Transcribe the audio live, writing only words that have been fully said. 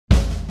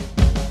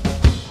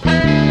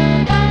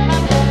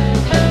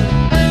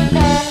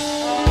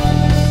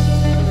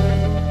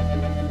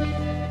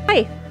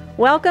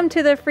Welcome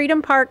to the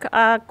Freedom Park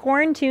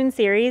Quarantune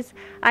Series.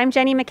 I'm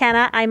Jenny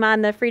McKenna. I'm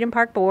on the Freedom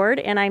Park board,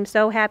 and I'm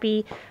so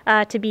happy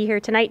to be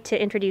here tonight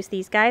to introduce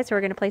these guys who are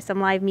going to play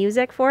some live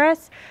music for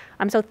us.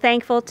 I'm so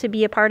thankful to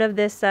be a part of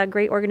this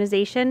great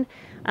organization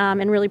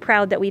and really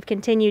proud that we've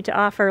continued to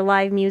offer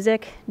live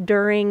music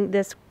during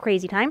this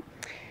crazy time.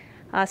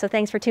 So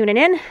thanks for tuning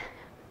in.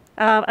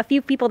 A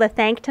few people to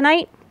thank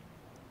tonight.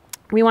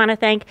 We want to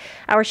thank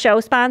our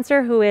show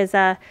sponsor, who is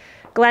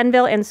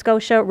Glenville and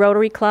Scotia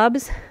Rotary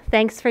Clubs.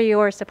 Thanks for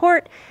your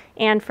support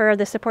and for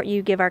the support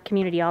you give our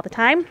community all the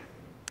time.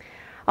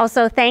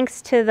 Also,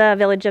 thanks to the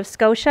Village of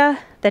Scotia,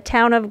 the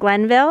Town of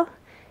Glenville,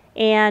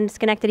 and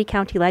Schenectady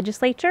County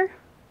Legislature.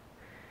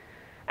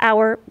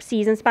 Our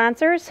season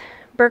sponsors,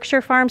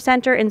 Berkshire Farm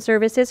Center and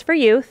Services for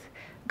Youth,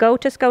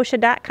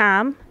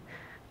 GoToScotia.com,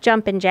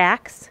 Jumpin'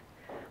 Jacks,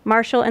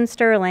 Marshall and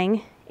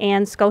Sterling,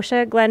 and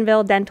Scotia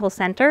Glenville Dental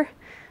Center.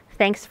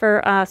 Thanks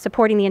for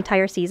supporting the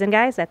entire season,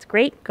 guys. That's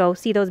great. Go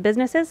see those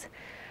businesses.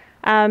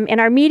 And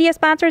our media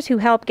sponsors who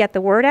help get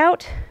the word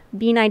out,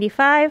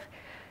 B95,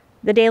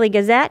 the Daily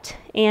Gazette,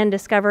 and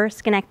Discover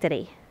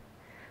Schenectady.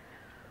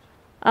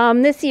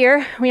 This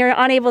year, we are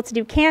unable to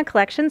do can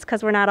collections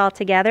because we're not all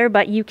together,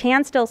 but you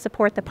can still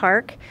support the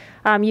park.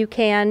 You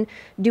can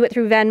do it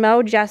through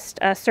Venmo. Just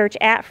search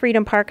at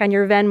Freedom Park on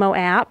your Venmo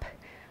app.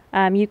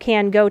 You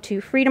can go to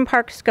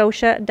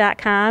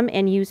freedomparkscotia.com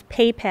and use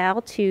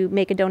PayPal to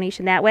make a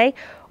donation that way,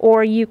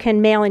 or you can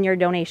mail in your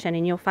donation,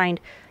 and you'll find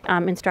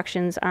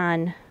instructions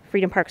on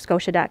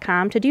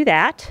freedomparkscotia.com to do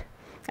that.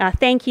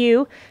 Thank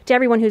you to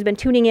everyone who's been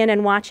tuning in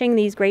and watching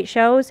these great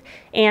shows,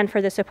 and for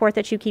the support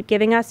that you keep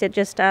giving us. It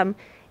just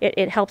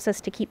it helps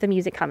us to keep the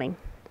music coming.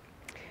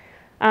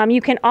 You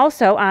can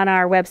also, on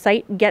our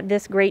website, get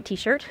this great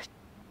t-shirt.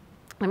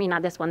 I mean,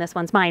 not this one, this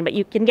one's mine, but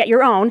you can get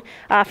your own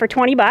for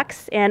 20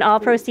 bucks, and all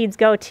proceeds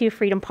go to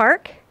Freedom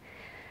Park.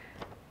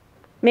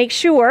 Make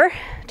sure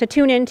to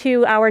tune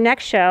into our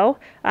next show.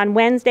 On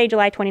Wednesday,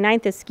 July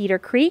 29th is Skeeter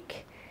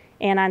Creek,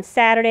 and on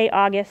Saturday,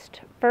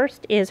 August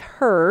 1st is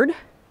Herd.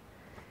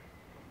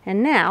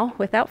 And now,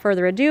 without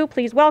further ado,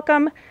 please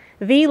welcome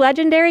the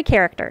legendary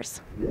characters.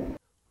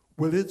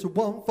 Well, it's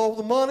one for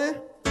the money,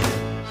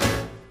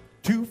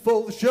 two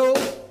for the show,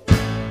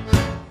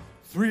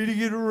 three to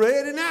get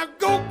ready. Now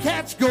go,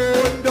 cats, go,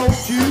 and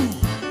don't you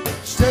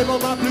step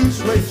on my blue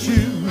suede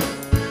shoes.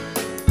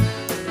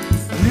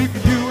 You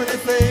can do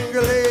anything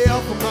to lay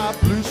off of my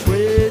blue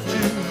suede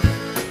shoes.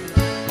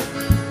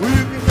 Well,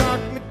 you can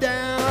knock me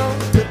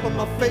down, step on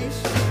my face,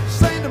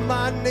 saying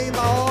my name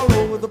all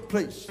over the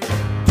place.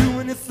 Do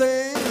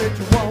anything that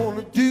you want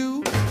to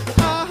do.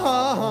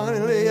 Honey,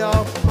 lay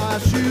off my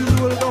shoes.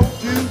 Well,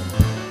 don't you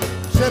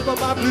step on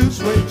my blue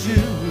suede shoes.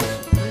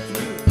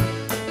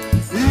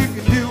 You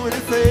can do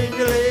anything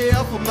to lay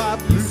off of my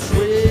blue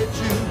suede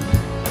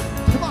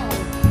shoes. Come on.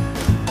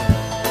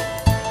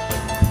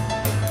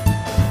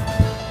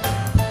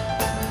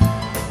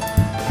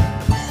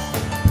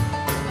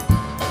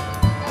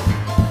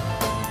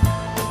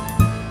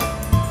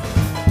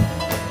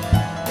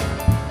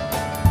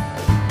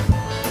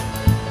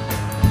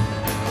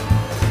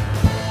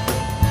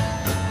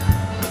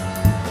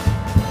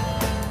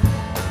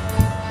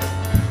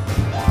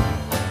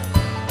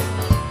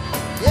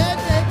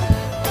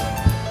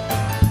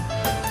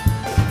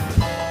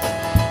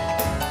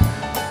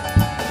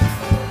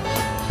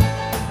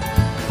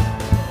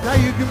 Now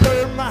you can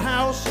burn my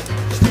house,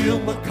 steal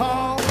my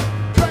car,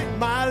 drink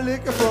my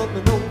liquor from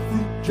an old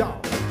fruit jar.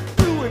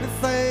 Do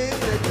anything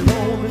that you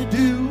want to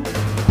do.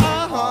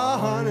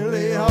 Honey,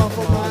 lay off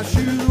of my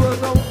shoes. Well,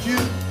 don't you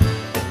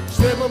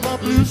step on my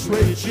blue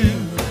suede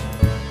shoes.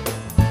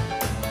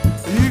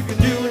 You can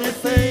do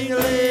anything to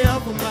lay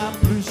off of my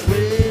blue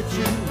suede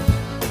shoes.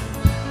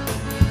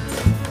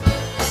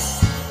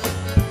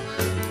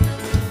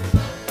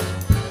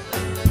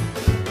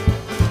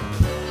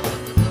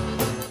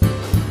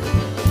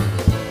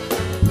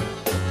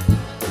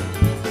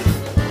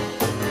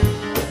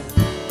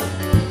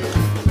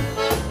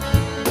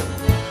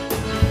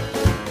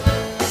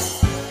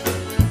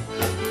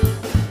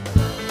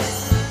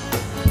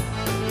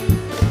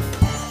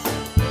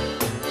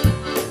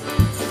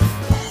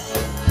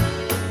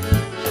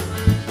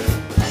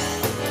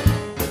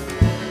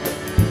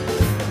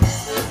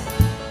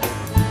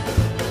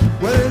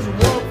 Well, there's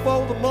one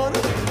for the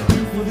money,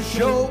 two for the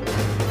show,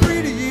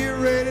 three to get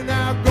ready.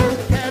 Now go,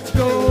 cats,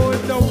 go,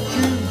 and don't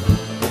you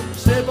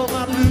step on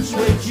my blue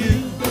suede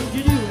shoes. Don't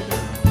you do it?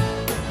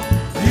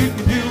 You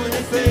can do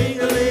anything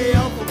to lay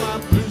off of my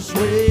blue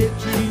suede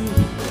shoes.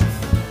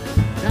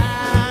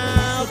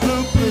 Now,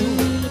 blue,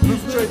 blue, blue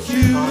suede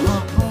shoes.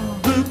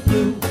 Blue,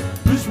 blue,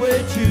 blue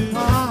suede shoes.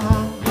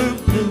 Blue,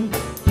 blue,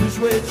 blue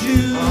suede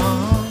shoes.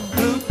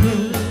 Blue,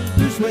 blue,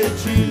 blue suede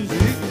shoes. You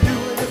can do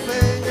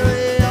anything to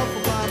lay off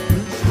of my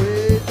blue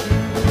suede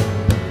shoes.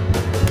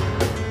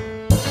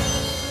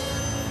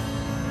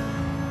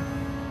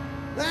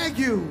 Thank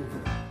you.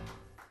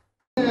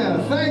 Yeah,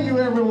 thank you,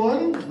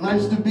 everyone.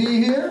 Nice to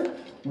be here.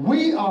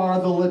 We are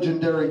the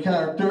legendary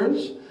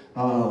characters.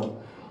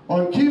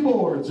 On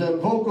keyboards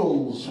and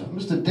vocals,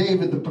 Mr.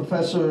 David the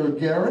Professor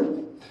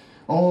Guerin.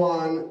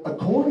 On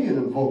accordion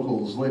and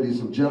vocals,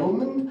 ladies and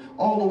gentlemen,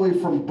 all the way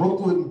from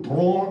Brooklyn,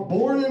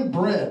 born and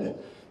bred,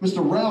 Mr.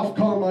 Ralph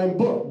Carmine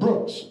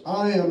Brooks.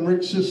 I am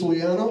Rick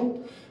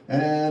Siciliano,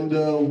 and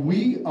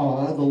we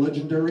are the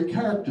legendary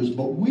characters,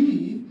 but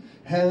we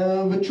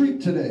have a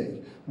treat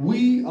today.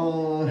 We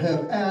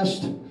have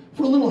asked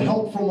for a little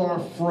help from our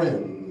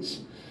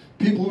friends,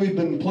 people we've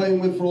been playing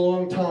with for a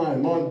long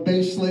time. On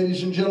bass,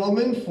 ladies and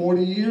gentlemen,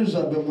 40 years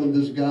I've been with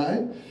this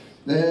guy,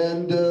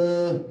 and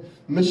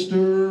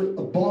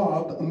Mr.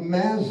 Bob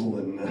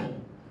Maslin.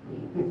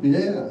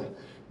 Yeah.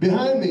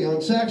 Behind me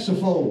on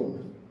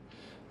saxophone.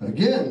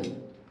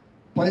 Again,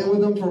 playing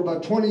with him for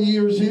about 20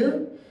 years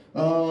here.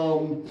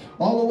 All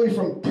the way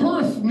from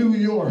Perth, New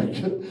York,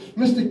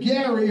 Mr.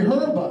 Gary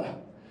Herba.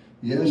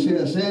 Yes,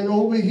 yes. And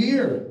over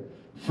here,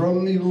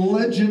 from the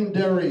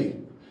legendary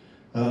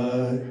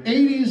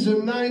 80s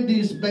and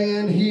 90s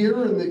band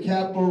here in the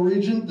Capital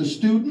Region, the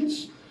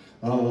Students,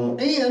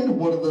 and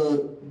one of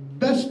the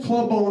best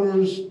club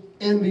owners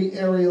in the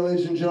area,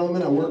 ladies and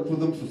gentlemen. I worked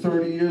with him for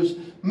 30 years,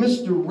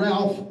 Mr.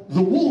 Ralph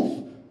the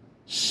Wolf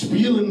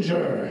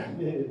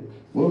Spielinger.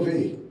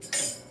 Wolfie.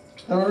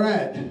 All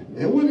right,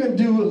 and we're going to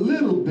do a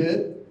little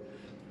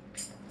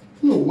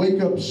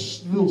wake up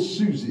little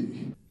Susie.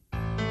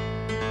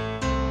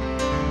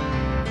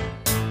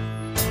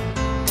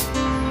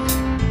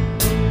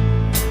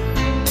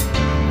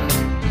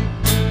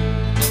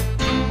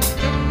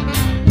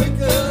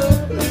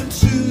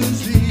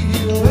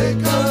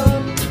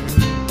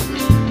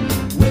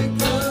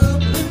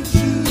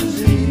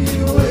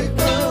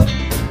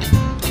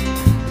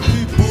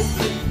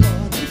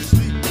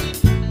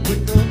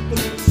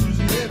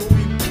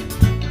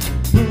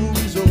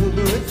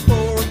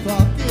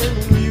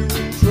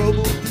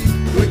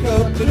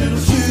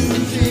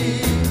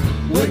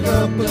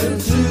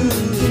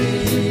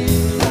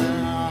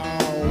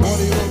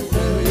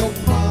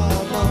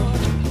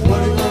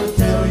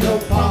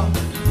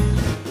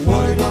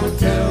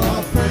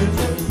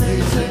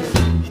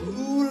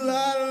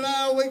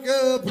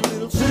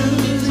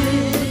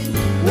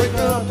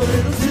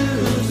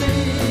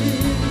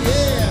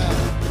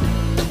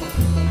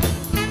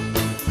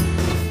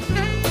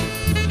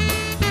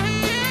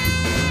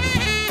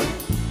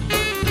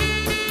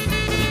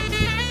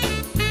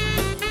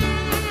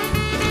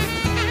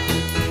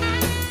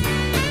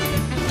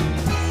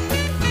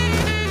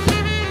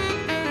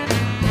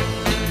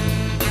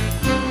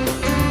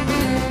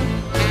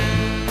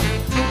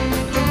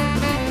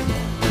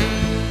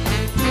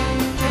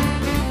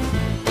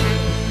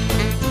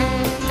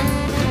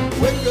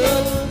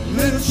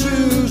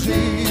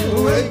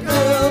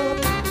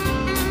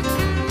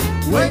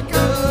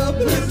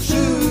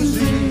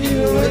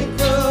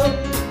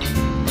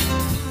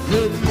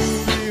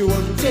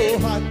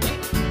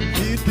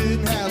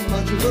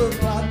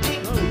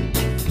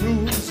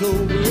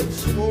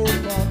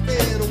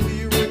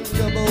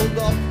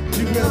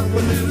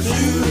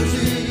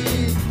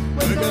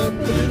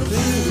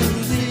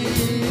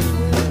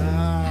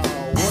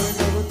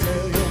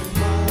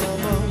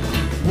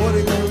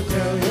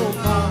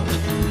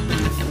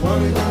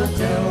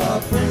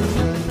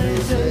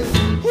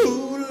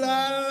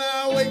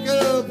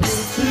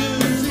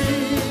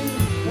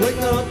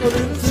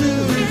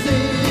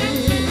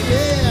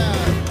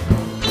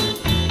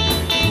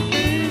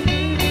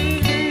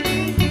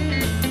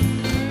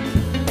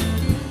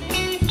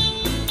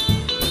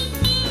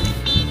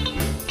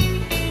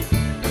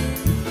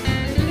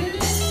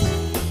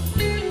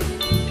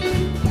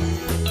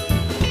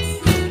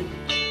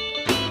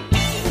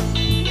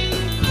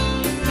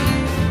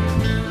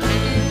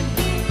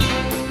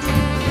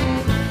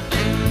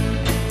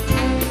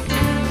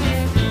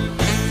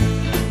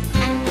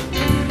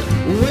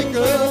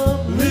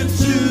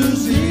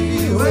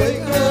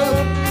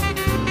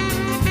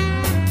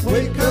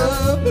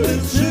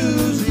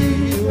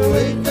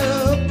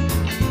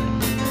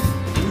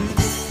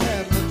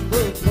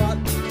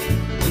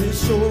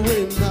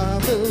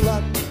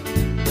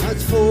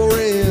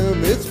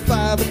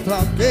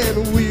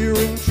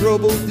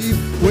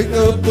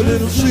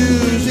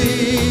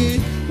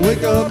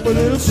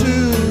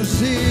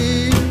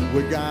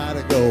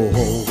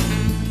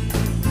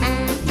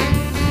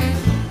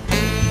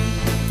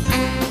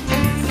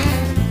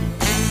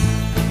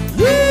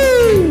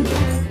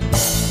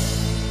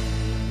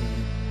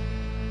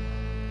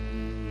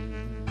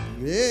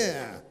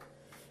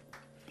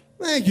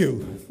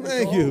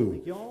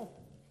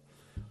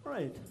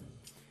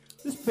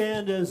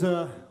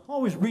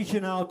 Always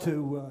reaching out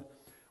to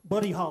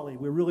Buddy Holly.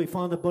 We're really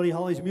fond of Buddy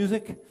Holly's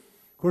music.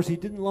 Of course, he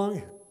didn't live long. He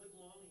died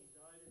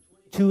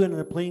at 22 in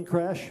a plane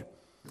crash.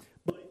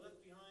 But he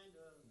left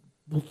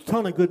behind a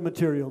ton of good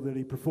material that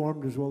he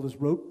performed as well as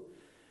wrote.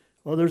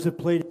 Others have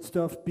played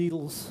stuff,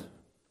 Beatles.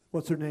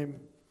 What's her name?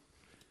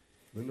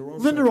 Linda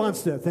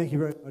Ronstadt. Thank you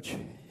very much.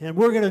 And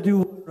we're going to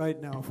do it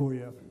right now for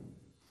you.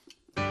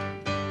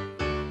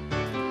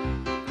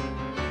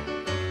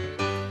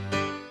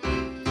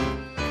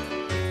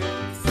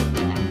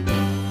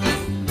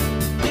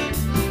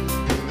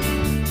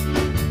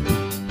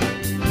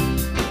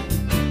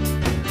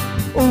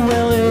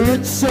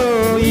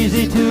 so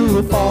easy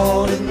to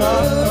fall in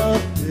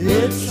love.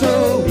 It's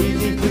so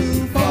easy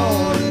to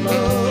fall in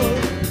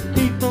love.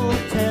 People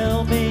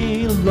tell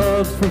me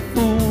love's for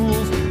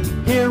fools.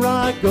 Here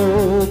I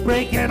go,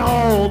 breaking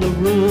all the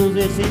rules.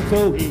 It seems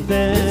so easy.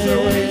 It's so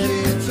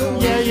easy, it's so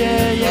Yeah, easy.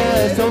 yeah,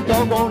 yeah, so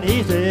doggone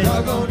easy.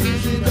 Doggone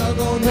easy,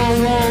 doggone Whoa,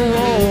 easy.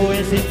 whoa, whoa,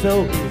 it seems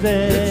so easy.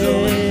 It's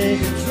so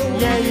easy, it's so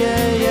Yeah, easy.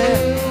 yeah,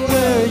 yeah.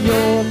 Where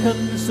you're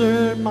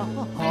concerned, my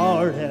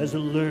heart has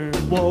learned.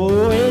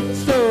 Whoa, it's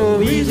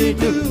so easy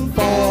to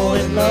fall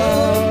in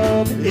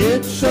love.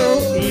 It's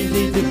so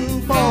easy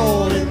to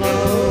fall in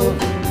love.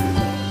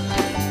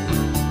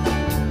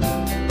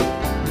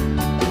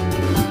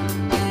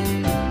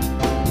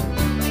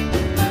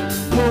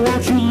 Well,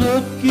 won't you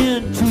look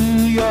into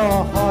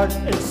your heart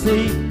and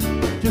see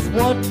just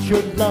what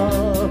your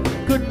love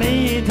could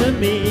mean to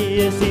me?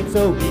 It seems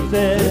so easy.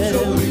 It's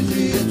so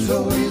easy, it's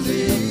so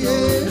easy,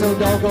 yeah. So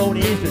doggone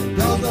easy.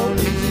 Doggone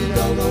easy,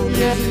 doggone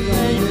Yeah, easy,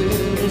 yeah,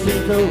 yeah. it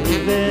seems so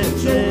easy.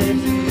 It's so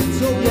easy, it's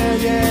so Yeah,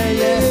 easy, yeah,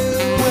 yeah.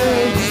 yeah.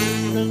 Where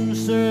you're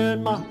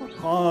concerned, my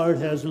heart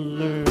has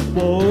learned.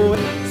 Whoa,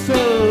 it's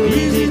so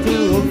easy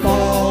to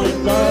fall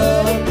in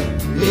love.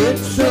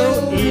 It's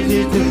so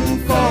easy to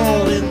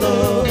fall in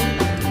love.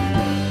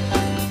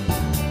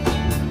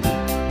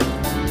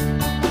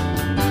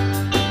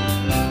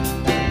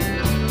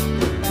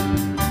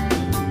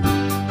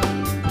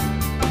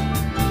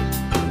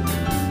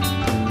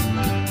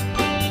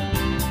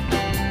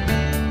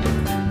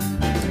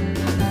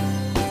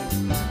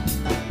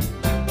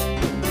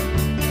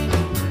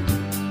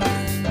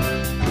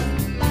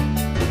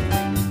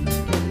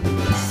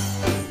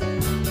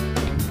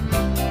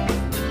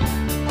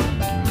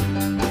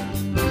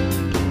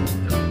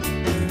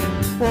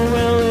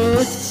 Well,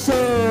 it's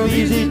so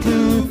easy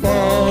to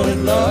fall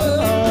in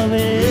love.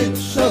 It's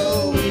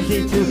so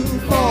easy to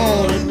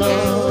fall in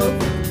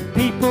love.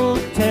 People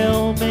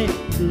tell me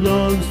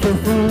love's for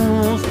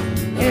fools.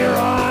 Here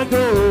I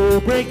go,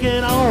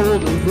 breaking all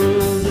the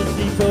rules. It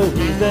seems so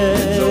easy.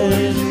 It's so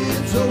easy,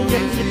 it's so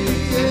easy,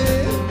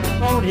 yeah.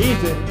 Doggone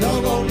easy.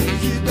 Doggone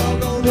easy,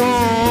 doggone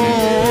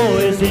Whoa,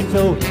 easy, it seems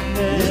so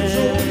yeah. It's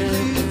so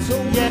easy, it's so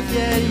easy, Yeah,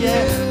 yeah,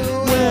 yeah.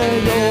 Where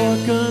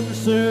you're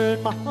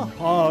concerned, my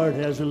heart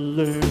has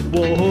learned.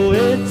 Whoa,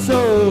 it's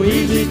so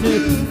easy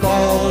to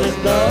fall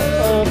in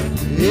love.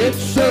 It's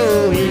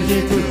so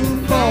easy to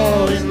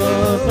fall in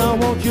love. Now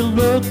won't you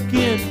look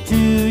into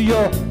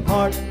your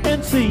heart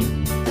and see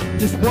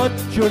just what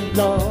your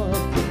love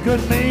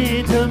could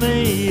mean to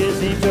me? It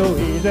seems so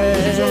easy.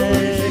 It's so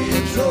easy,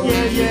 it's so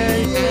Yeah, easy, yeah,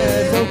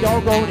 yeah. So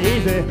doggone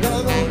easy.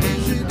 Doggone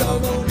easy,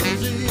 doggone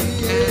easy,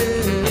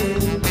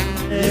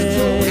 yeah. It's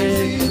so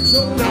easy, it's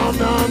so No, easy,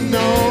 no, no,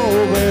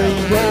 yeah. where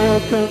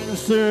you're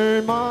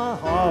concerned, my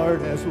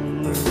heart has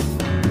learned.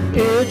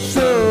 It's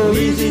so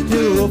easy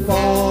to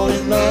fall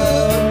in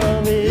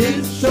love.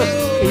 It's so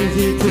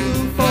easy to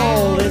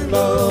fall in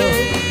love.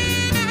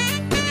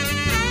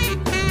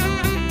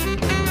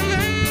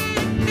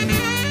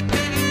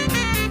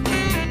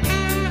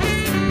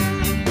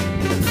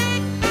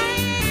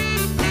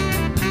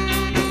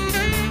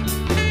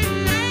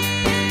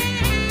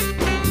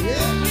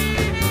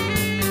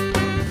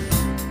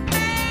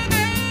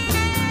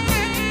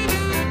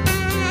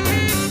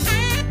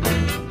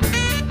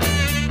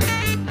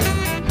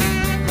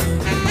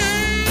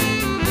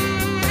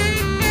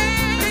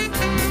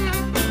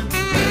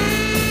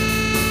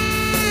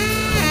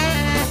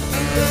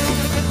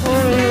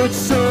 Oh, it's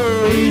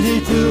so easy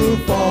to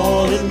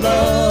fall in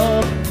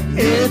love.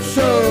 It's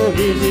so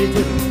easy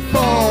to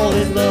fall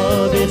in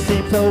love. It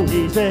seems so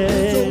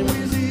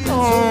easy.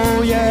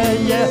 Oh, yeah,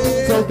 yeah,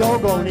 so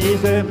doggone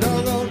easy.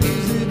 Doggone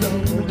easy,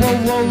 doggone Whoa,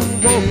 whoa,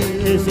 whoa,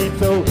 it seems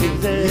so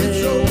easy.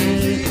 It's so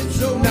easy, it's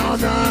so No,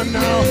 easy, no,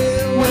 no,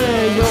 yeah.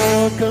 where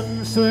you're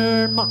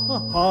concerned, my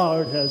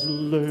heart has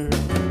learned.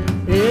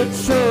 It's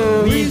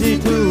so easy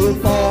to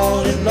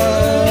fall in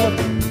love.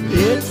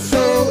 It's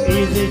so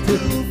easy to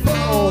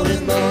fall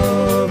in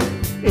love.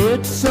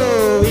 It's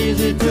so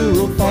easy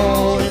to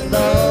fall in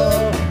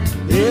love.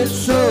 It's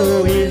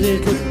so easy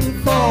to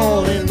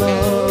fall in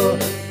love.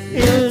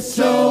 It's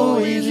so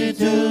easy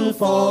to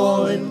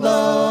fall in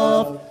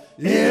love.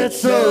 It's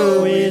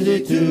so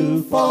easy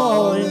to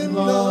fall in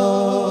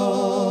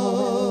love.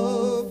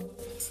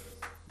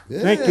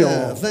 Yeah, Thank you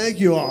all. Thank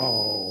you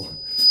all.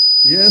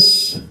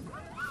 Yes,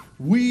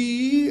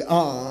 we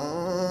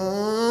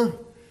are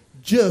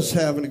just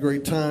having a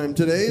great time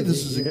today.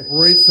 This is a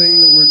great thing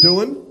that we're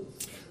doing.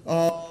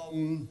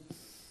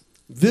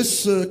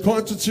 This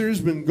concert series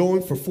has been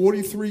going for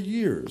 43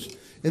 years.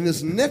 And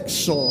this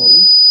next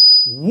song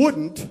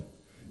wouldn't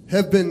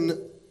have been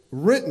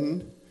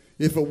written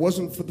if it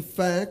wasn't for the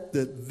fact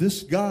that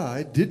this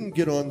guy didn't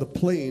get on the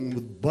plane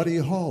with Buddy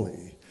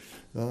Holly.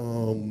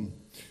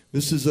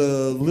 This is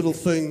a little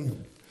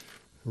thing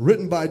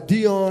written by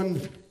Dion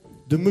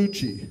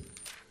DiMucci.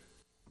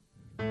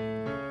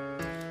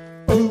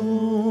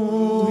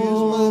 Oh,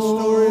 here's my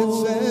story, it's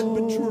sad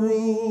but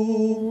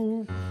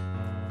true.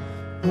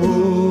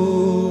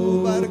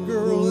 Oh, about a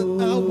girl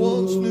that I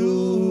once knew.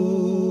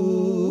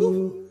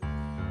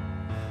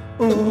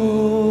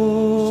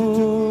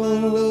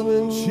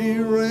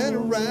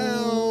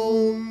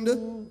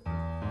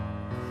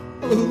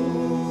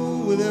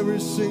 ooh, with every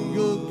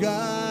single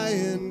guy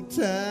in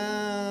town.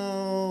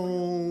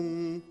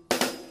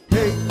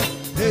 Hey,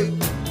 hey,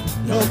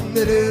 dum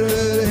da da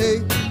da, hey,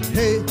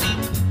 hey,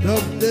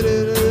 dum da da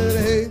da,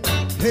 hey,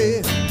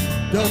 hey,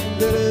 dum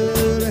da da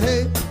da,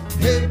 hey,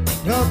 hey,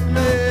 dum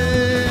da,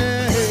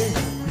 hey,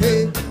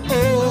 hey,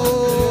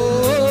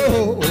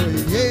 oh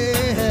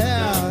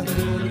yeah,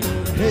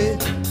 hey,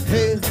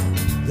 hey,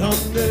 dum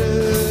da da,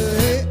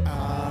 hey.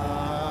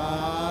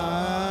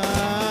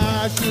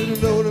 I should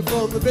have known it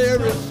from the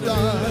very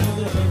start.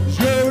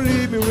 Sure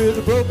leave me with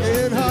a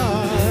broken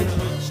heart.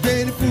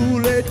 Skinny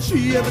fool that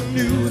she ever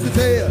knew to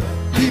tell.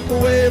 Keep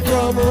away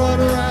from a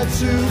runaround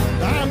Sue.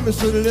 I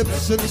miss her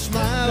lips and the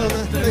smile on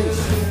her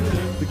face.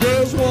 The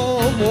girl's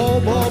warm,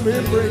 warm, warm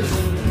embrace.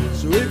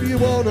 So if you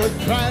wanna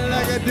cry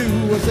like I do,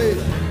 I say,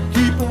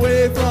 keep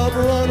away from a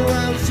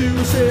runaround Sue.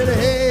 I said,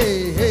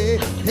 hey, hey,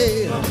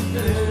 hey,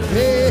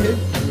 hey,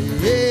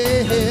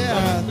 hey, hey,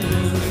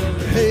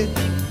 hey,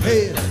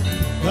 hey,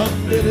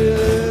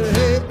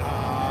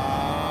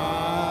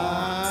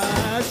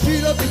 she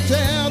loved to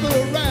travel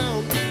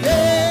around.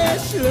 Yeah,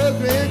 she loved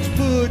when she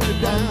put you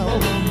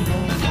down.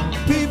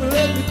 People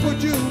let me put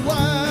you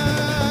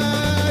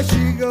why.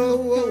 She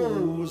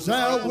goes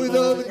out with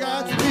other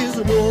guys. It's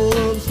a moral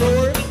of the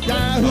story.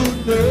 Guy who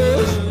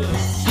knows.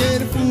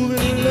 Skinny fool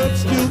and love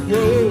still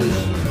grows.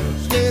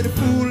 Skinny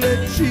fool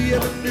that she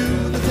ever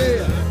knew to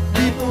tell.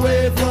 Keep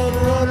away from the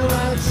run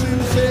around. She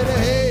said,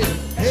 hey,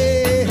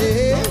 hey,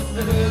 hey,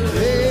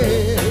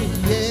 hey,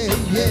 yeah,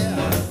 yeah,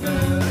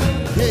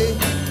 hey,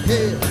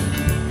 hey,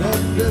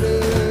 dum da da,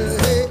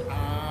 hey.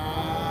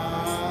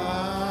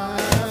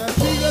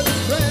 She got to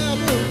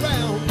travel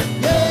around.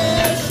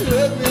 Yeah, she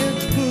let me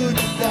put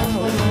you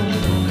down.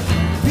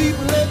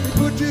 People let me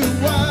put you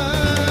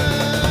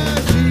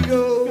wide. She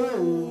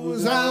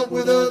goes out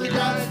with other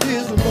guys.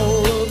 Here's a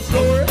moral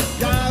story.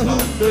 Guy who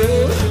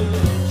knows.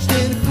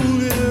 Skinny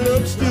fool in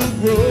love still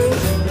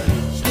grows.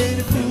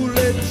 Skinny fool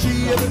that she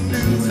ever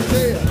knew to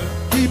tell.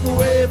 Keep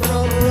away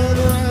from the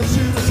runaround.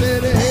 She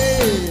said,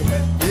 hey,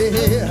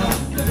 yeah,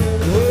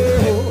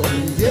 oh,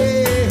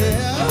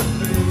 yeah,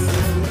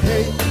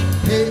 hey,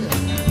 hey,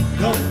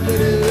 come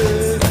with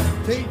it.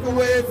 Take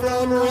away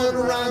from the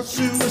runaround.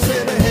 She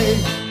said, hey.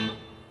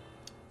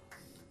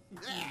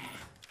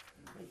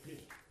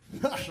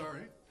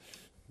 Sorry.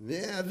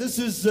 Yeah, this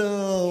is,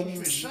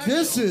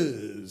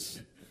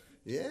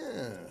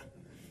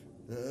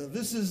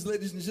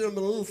 ladies and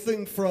gentlemen, a little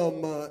thing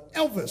from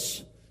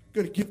Elvis.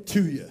 Gonna give it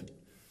to you.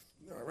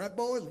 All right,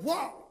 boys?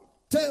 1,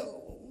 2,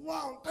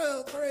 1,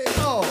 2, 3,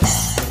 go.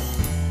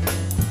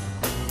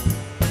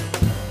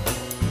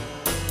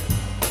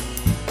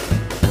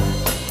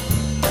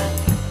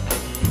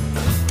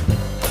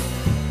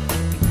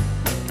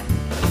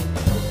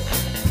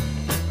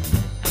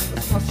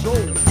 That's my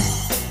soul.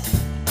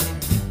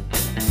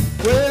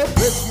 Well,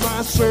 bless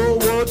my soul,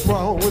 what's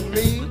wrong with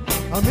me?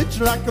 I'm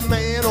itching like a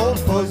man on a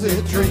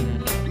fuzzy tree.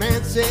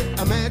 Man said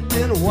I'm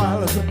acting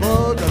wild as a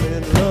bug. I'm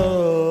in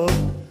love.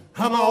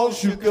 I'm all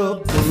shook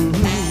up. Ooh,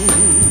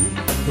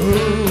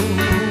 ooh,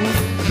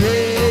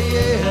 yeah,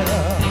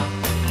 yeah.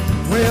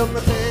 Well, my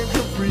things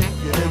are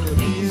freaking and my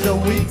knees are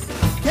weak.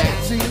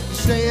 Can't seem to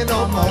stand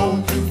on my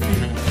own 2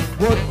 feet.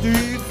 What do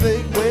you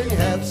think when you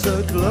have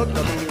such luck?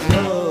 I'm in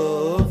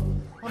love.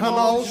 I'm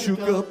all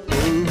shook up.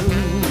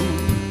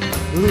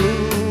 Ooh,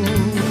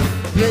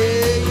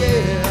 yeah,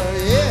 yeah,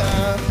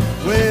 yeah.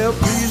 Well,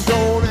 please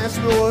don't ask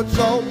me what's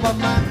on my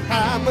mind.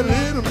 I'm a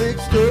little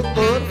mixed up,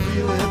 but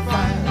feeling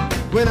fine.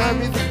 When I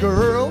meet the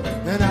girl,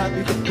 and I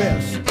meet the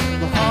best,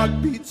 my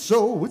heart beats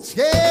so it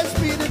scares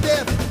me to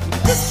death.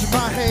 Touch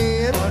my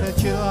hand, what a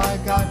chill I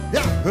got.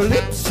 Yeah, her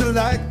lips are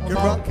like a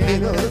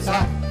volcano's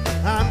hot.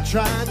 I'm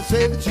trying to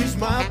say that she's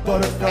my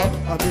buttercup.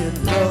 I'm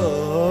in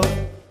love.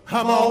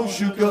 I'm all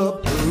shook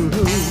up. Ooh,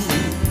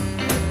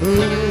 ooh,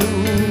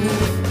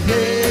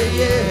 yeah,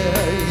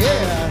 yeah,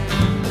 yeah.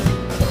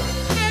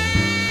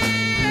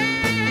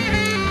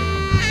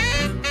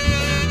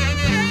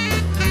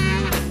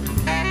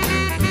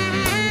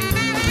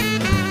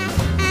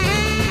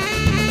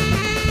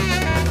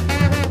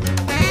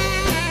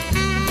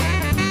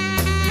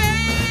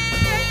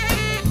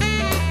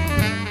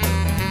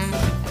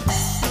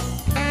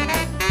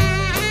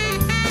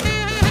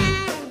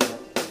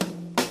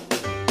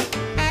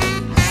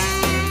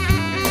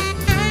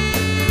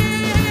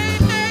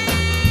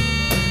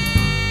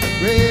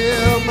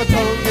 Well, my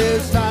tongue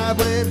gets tied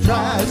when it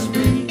tries to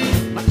speak.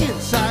 My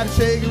inside is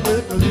shaking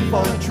with a leaf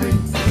on a tree.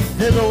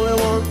 There's only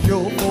one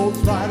cure for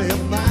this body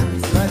of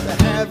mine. Like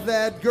to have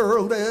that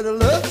girl that I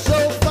love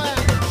so fine.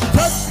 She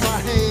touched my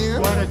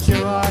hand. What a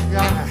chill I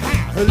got.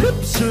 Her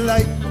lips are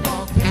like a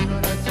volcano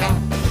that's hot.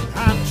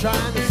 I'm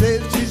trying to say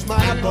that she's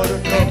my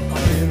buttercup.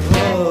 I'm in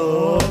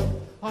love.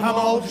 I'm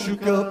all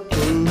shook up.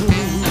 Ooh,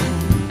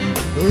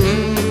 ooh,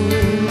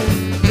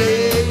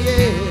 yeah,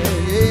 yeah,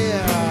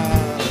 yeah.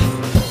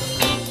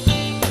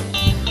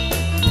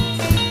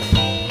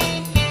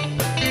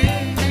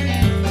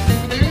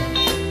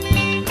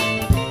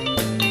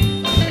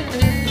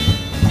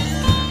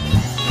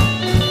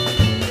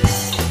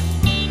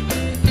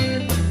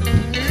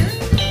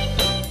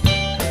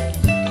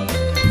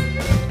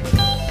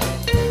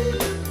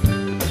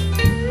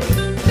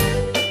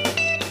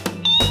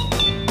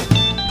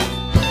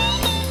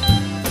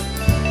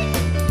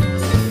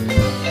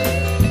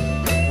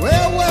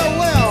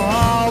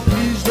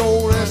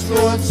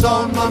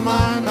 my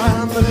mind,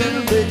 I'm a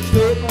little mixed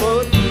up,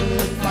 but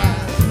feeling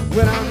fine.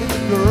 When I meet a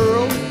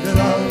girl that I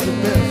love the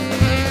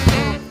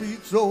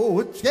best, so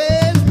it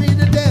scares me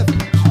to death.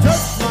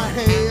 Touch my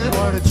hand,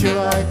 What a chill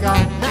I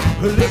got.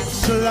 her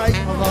lips are like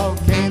A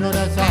volcano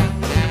that's hot.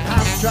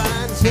 I'm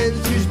trying to say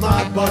that she's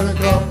my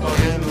buttercup.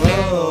 I'm in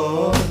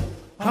love.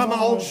 I'm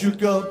all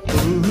shook up.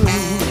 Ooh,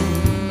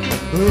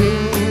 ooh,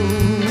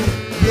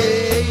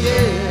 yeah,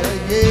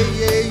 yeah, yeah,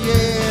 yeah,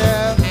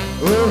 yeah.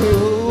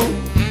 Ooh,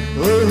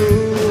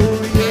 ooh,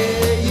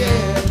 yeah,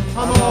 yeah.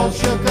 I'm all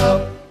shook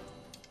up.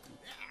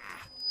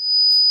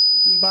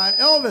 By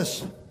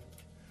Elvis.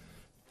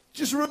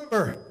 Just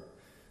remember,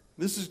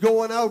 this is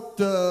going out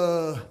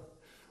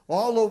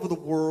all over the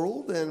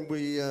world, and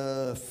we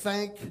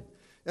thank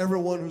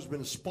everyone who's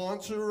been a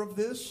sponsor of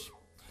this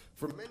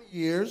for many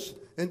years.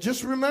 And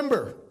just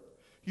remember,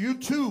 you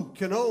too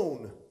can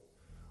own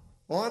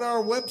on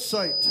our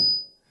website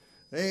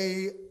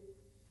a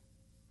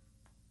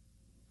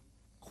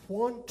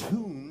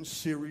Quarantune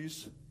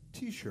Series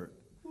t-shirt.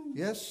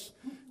 Yes,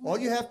 all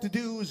you have to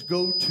do is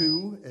go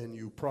to, and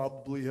you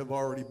probably have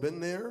already been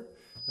there,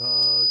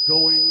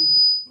 going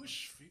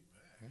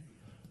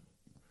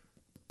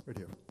right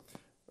here.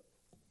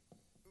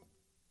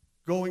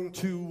 Going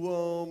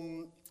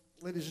to,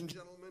 ladies and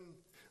gentlemen,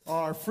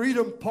 our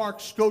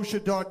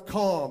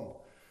freedomparkscotia.com,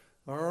 all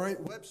right,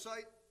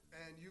 website,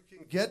 and you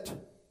can get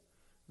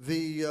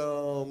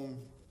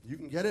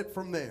it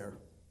from there.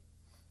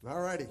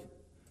 All righty.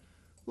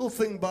 Little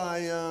thing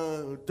by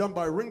done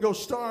by Ringo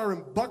Starr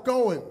and Buck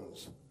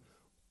Owens.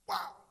 1,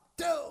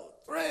 2,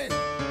 3.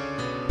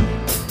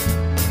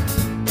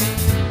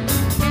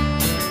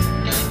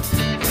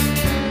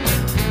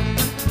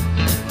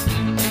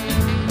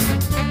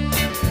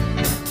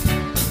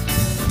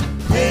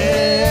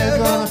 They're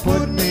gonna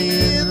put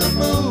me in the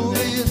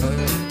movies.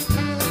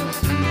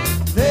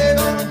 They're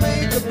gonna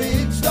make a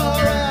big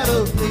star out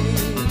of me.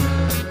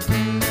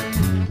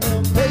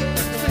 They'll make a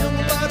film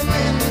about a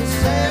man that's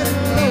sad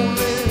and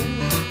lonely.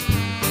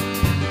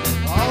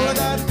 All I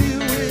gotta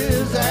do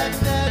is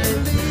act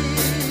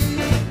naturally.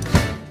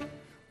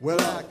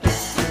 Well, I'm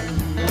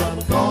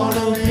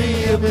gonna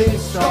be a big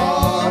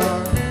star.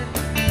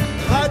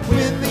 Might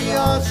win the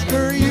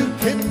Oscar, you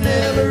can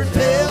never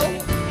tell.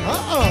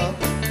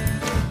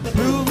 The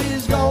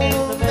movie's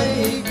gonna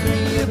make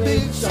me a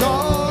big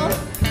star.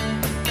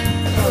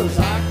 'Cause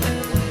I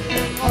can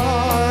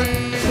art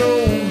so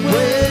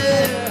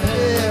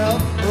well.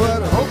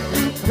 But I hope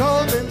you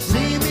come and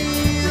see me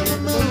in the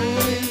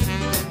movie.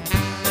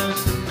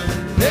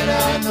 Then I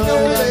know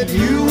that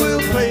you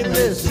will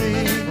plainly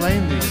see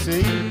Plainly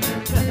see.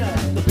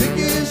 the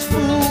biggest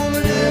fool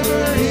that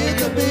ever hit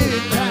the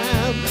big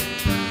time.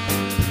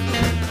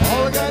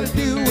 All I gotta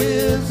do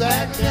is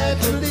act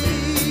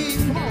naturally.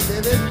 Come on,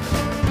 baby.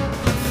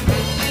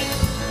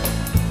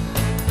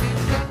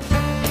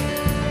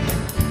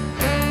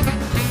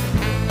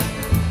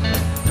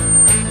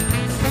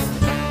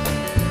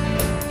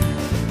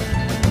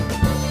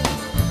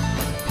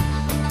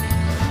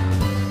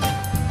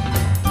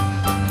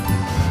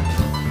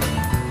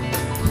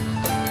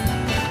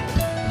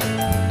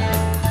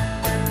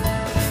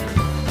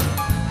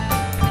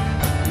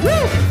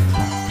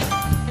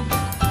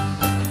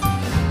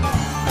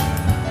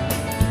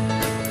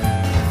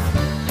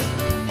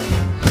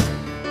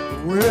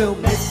 We'll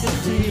make a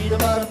scene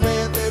about a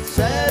man that's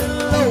sad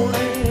and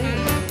lonely,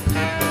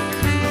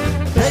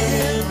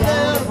 taking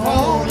down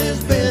upon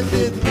his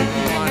bended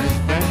knee. On his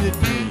bended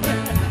knee.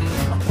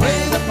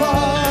 Play the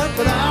part,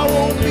 but I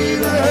won't be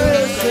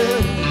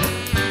rehearsing.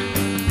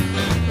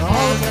 All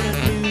I'm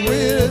gonna do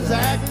is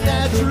act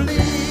naturally.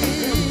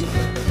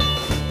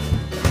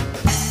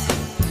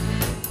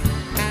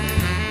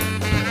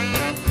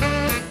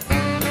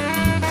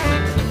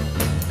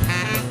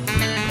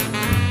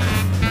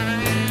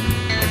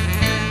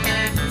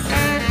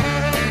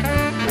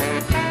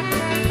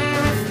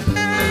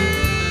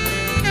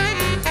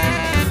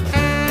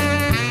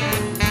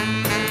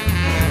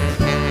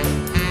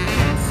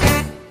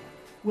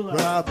 Well,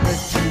 I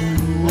bet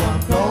you I'm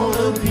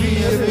gonna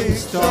be a big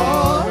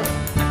star.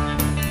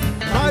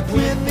 Might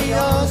win the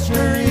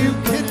Oscar, you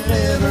can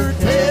never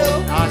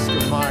tell. Oscar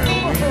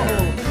Mayer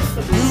winner.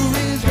 The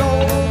movie's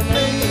gonna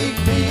make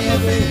me a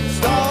big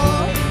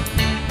star.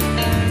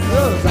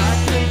 'Cause I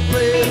can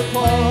play the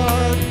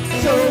part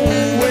so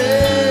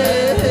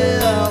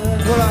well.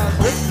 Well, I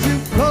bet you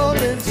come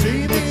and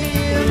see me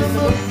in the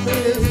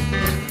movies.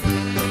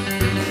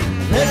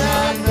 Then I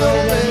know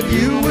that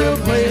you will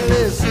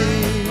plainly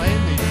see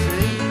Plainly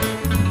see.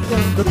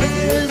 the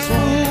biggest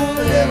fool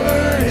that ever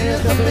hit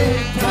the big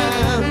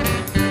time.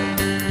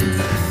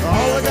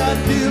 All I gotta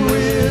do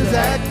is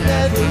act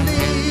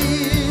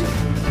naturally.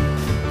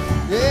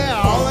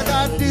 Yeah, all I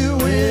gotta do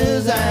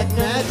is act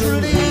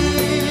naturally.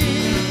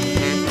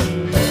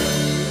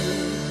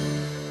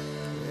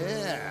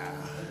 Yeah.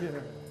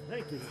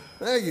 Thank you.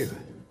 Thank you.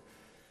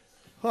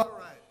 All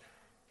right.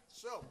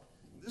 So,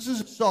 this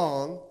is a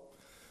song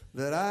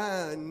that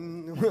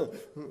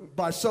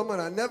by someone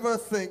I never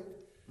think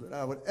that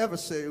I would ever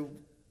say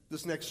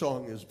this next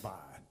song is by.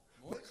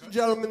 Ladies and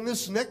gentlemen,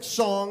 this next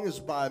song is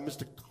by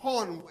Mr.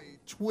 Conway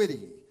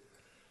Twitty. A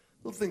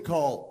little thing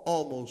called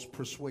Almost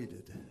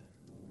Persuaded.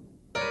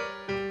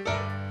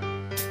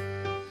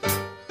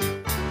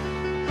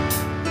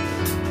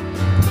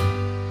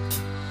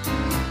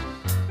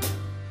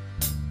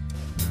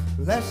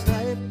 Last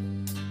night,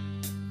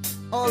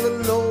 all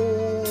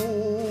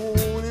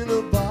alone in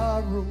a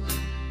barroom,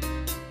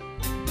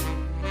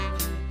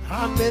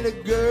 I met a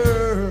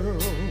girl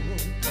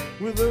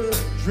with a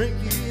drink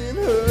in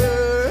her hand.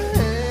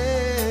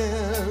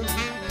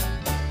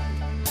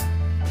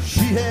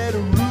 She had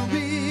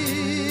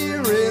ruby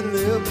red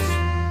lips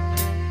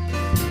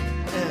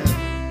and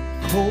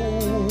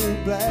cold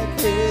black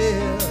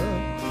hair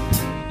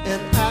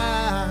and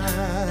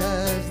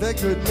eyes that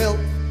could melt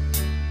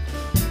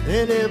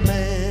any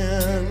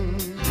man.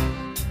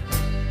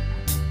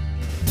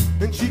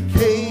 And she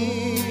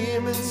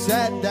came and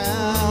sat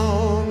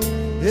down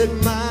at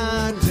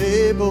my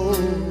table.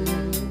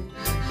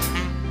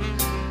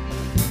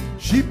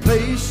 She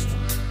placed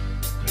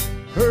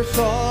her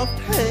soft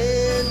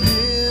hand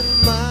in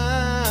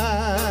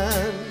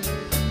mine.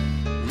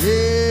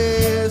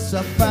 Yes,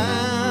 I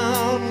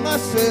found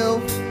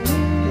myself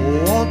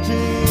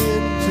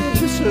wanting to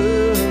kiss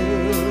her.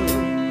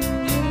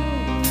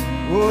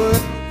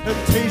 What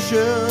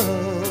temptation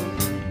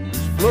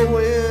is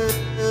flowing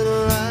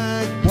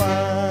like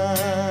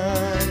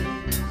wine.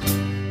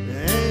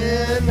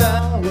 And I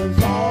was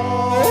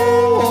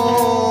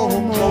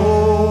almost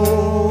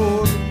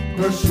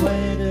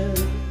persuaded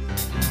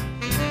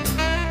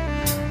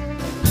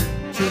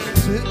to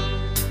strip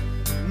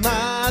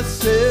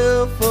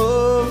myself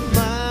of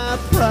my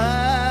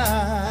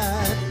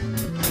pride.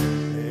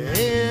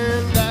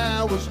 And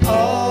I was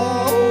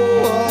almost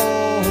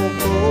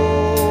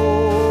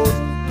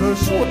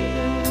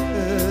persuaded.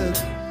 Yes.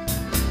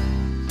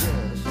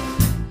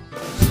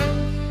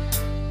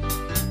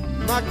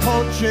 My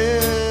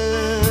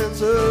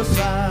conscience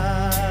aside.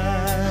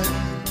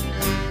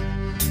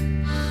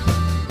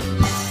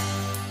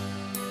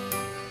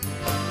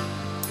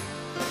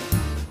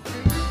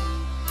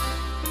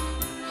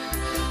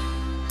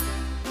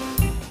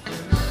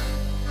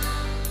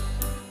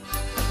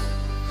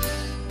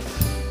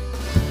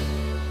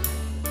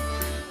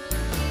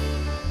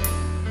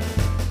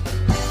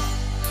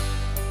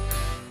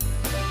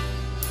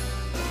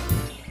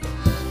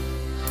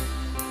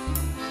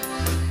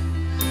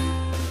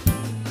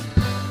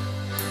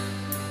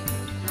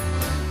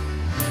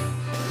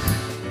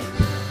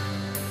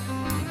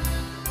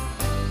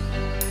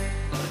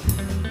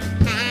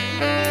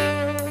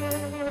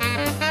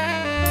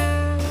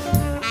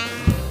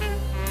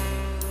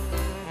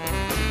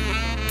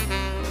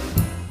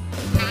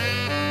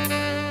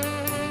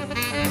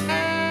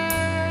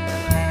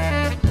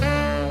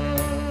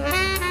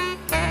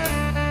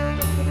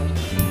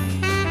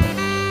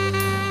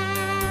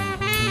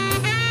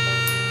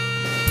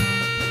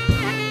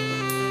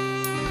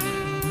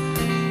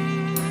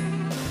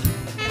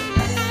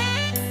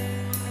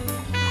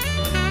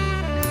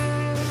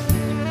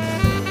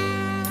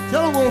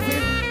 Tell him, Wolfie.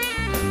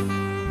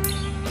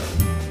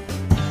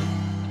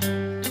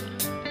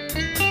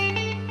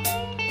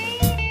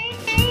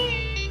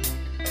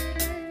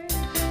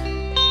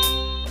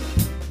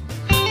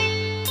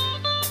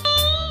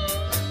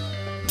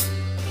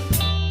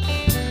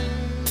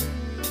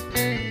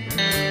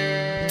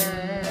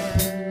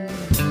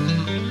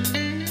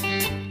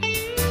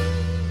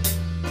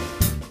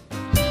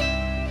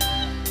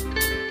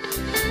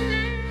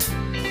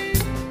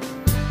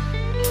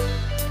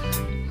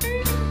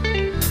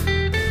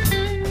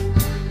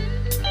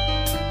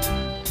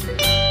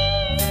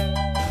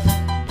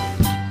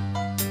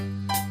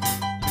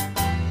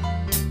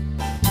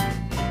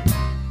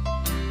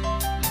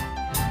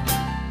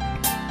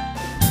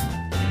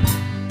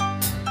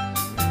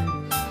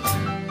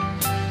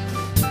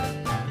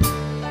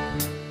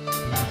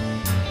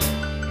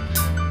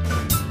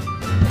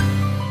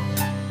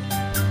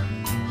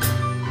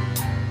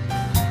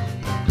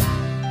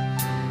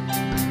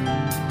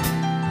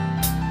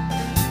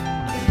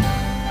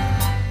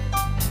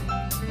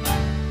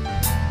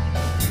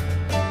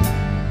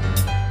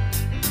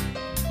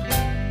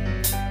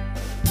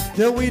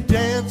 Then we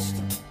danced,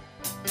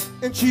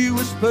 and she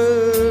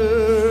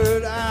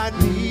whispered, I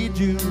need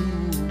you.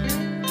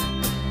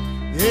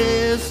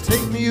 Yes,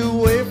 take me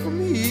away from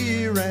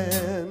here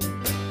and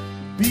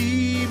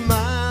be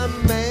my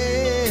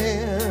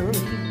man.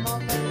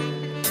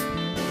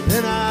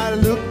 Then I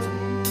looked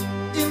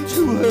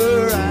into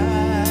her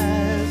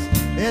eyes,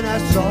 and I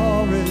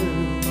saw it,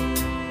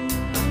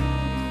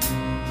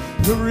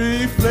 the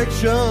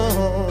reflection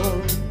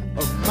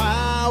of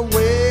my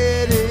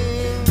wedding.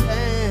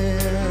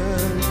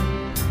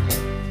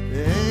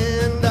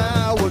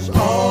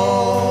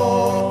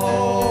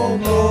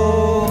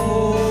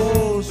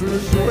 Almost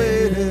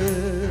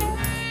persuaded,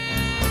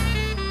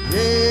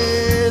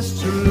 yes,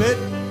 to let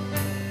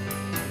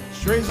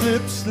strange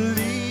lips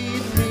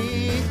lead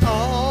me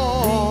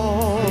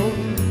on.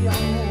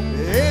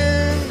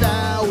 And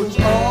I was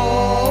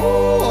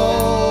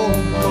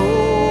almost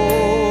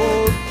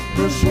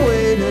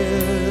persuaded.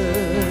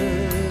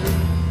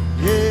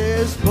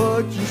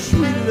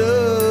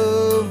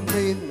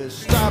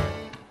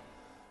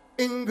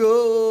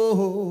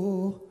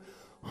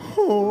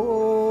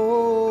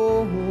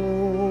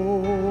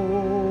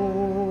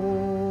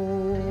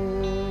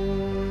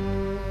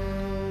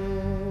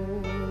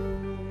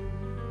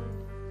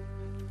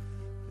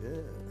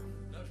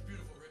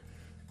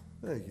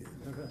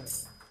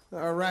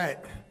 right.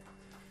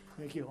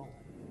 Thank you all.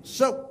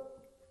 So,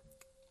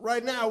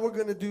 right now we're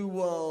gonna do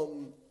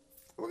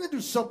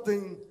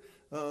something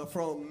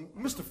from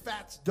Mr.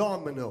 Fats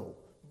Domino.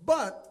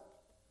 But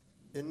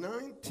in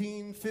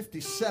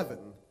 1957,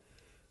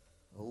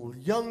 a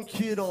young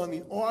kid on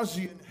the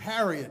Ozzie and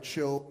Harriet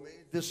show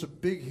made this a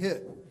big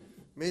hit.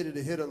 Made it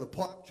a hit on the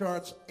pop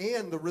charts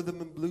and the rhythm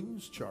and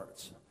blues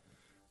charts.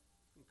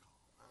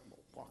 I'm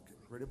walking.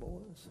 Ready,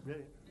 boys?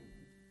 Ready.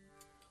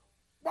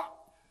 1,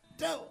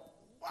 2,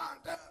 1,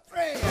 2, 3.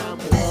 I'm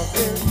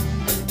walking,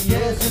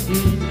 yes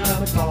indeed,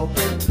 I'm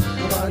talking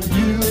about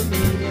you and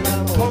me, and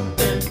I'm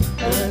hoping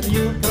that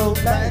you come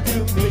back to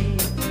me.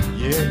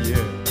 Yeah,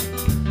 yeah.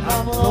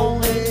 I'm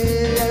lonely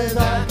as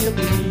I can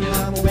be,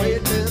 I'm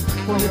waiting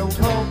for your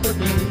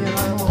company, and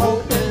I'm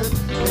hoping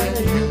that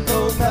you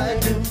come back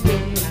to me.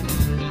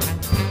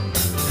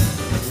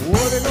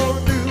 What you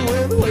gonna do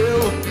when the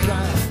wheel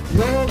cries?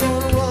 You're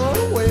gonna run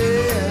away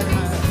and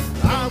hide.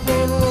 I'm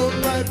gonna run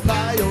right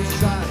by your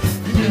side.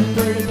 You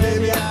dirty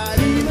baby, I'd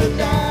even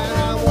die.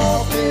 I'm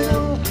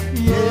walking,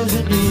 yes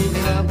indeed,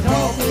 and I'm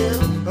talking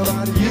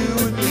about you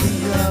and me.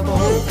 I'm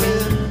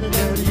hoping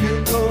that you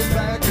come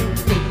back to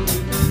me.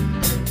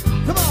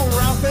 Come on,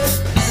 Ralphie.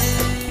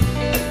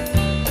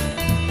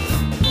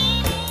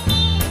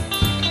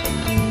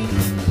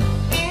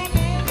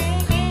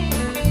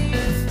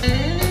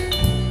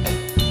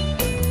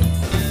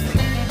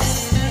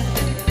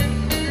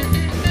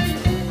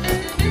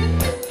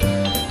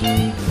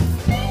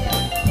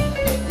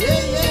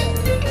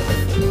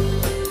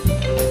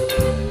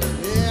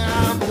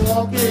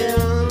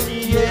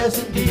 Yes,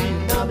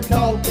 indeed, I'm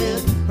talking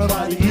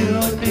about you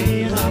and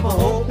me, and I'm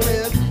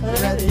hoping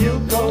that you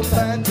come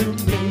back to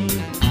me.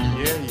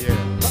 Yeah, yeah.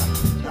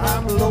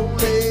 I'm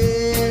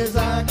lonely as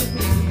I can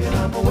be, and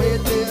I'm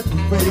waiting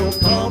for your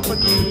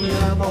company.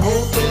 I'm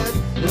hoping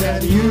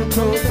that you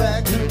come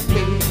back to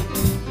me.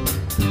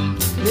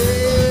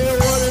 Yeah,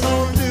 what you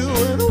gonna do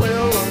when the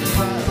well runs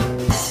dry?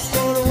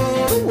 Gonna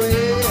run away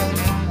and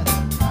hide.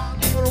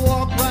 I'm gonna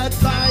walk right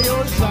by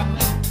your side.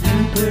 You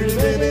pretty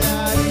baby,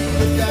 I'd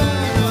even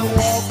die.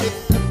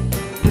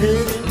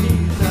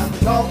 I'm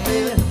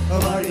talking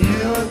about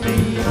you and me.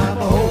 I'm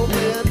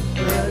hoping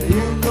that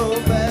you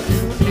come back to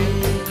me.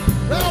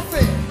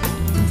 Ralphie!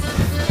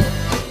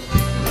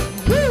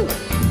 Woo!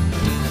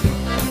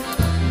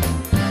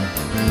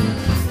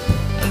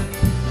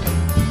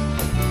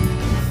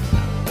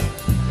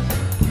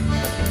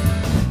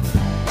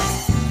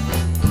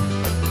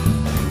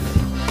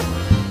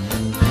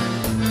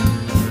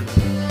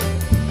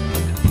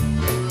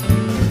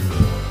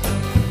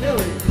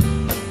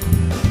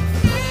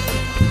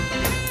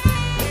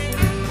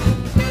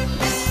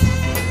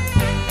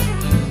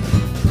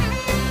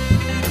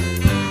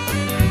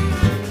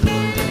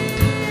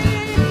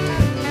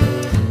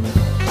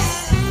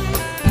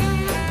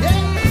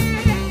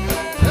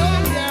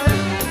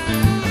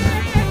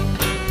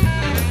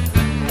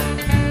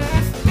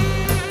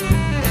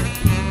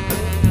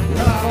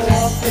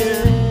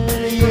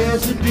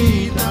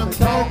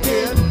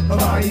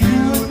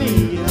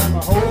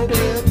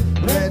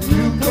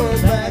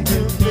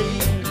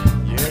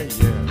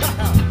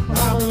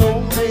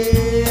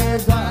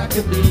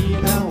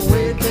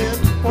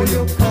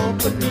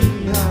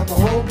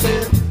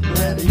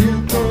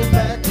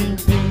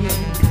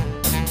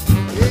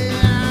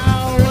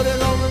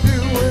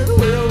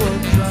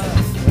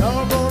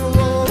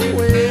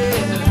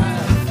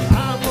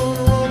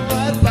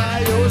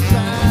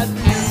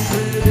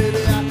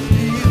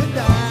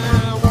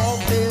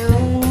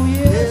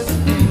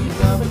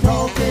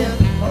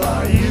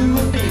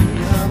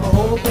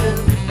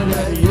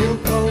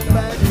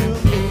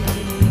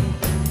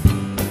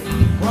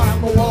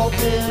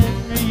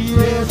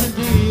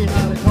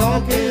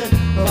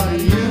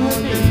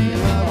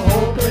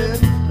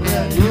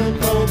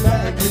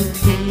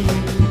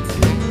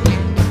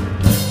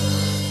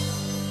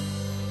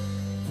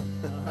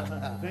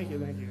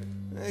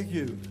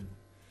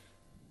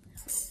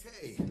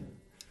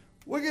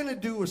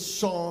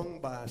 Song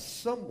by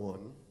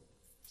someone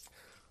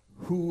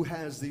who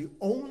has the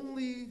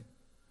only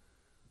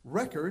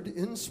record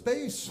in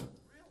space.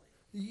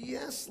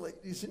 Yes,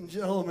 ladies and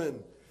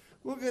gentlemen.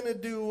 We're going to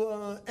do,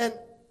 and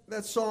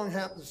that song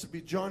happens to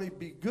be Johnny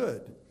Be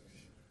Good.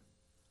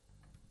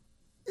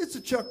 It's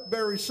a Chuck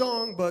Berry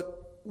song,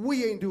 but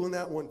we ain't doing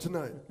that one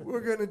tonight.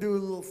 We're going to do a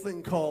little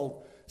thing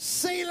called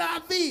C'est la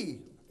vie.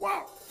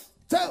 1,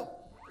 2,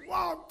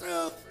 1,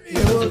 2, 3.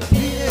 Your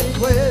teenage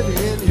wedding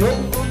and your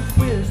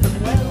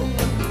wisdom well.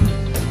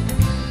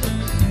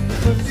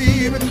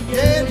 Even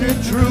Andrew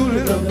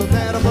truly of the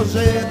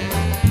mademoiselle.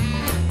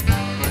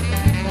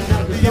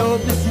 Now the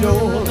youngest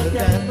show the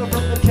dancer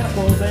from the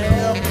chapel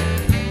there.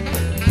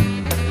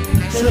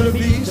 C'est la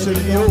vie, c'est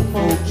the old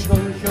folks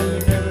gonna show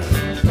you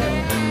everything to tell.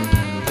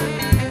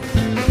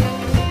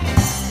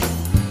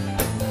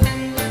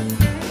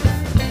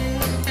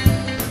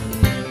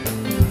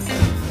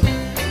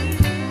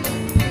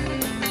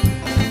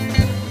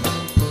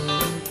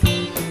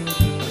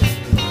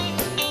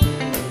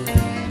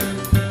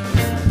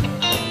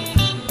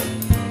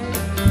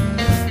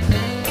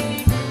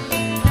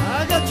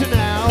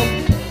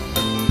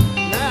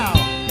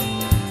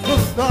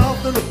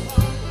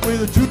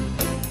 the truth.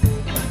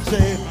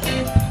 Say,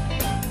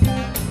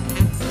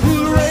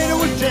 coolerator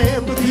with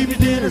jam, but keep your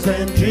dinners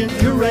and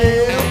ginger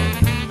ale.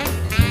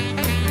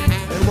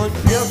 And when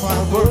if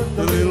I work,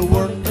 the little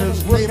work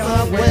just play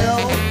my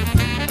well.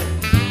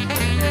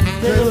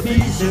 Tell the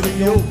bees and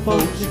the old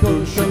folks, you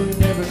go show you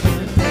never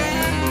can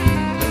tell.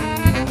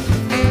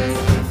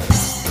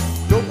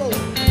 Go, go.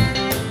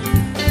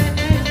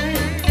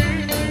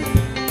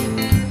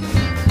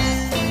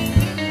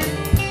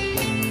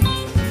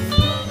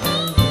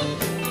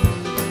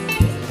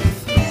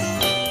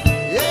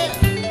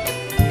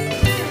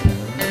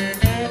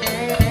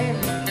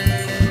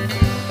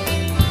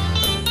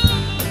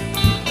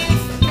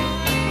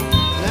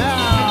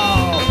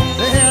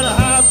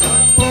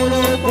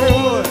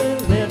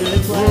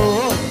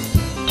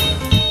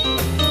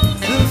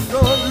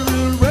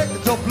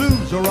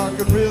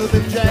 Rockin'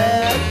 rhythm and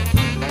jazz.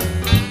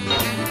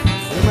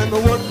 And when the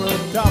workman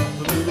stopped,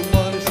 the little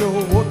money show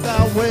worked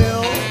out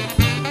well.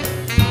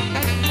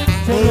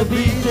 Tell the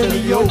beats and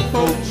the old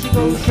folks,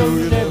 go show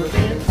you never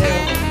can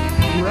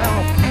tell.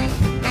 Ralph.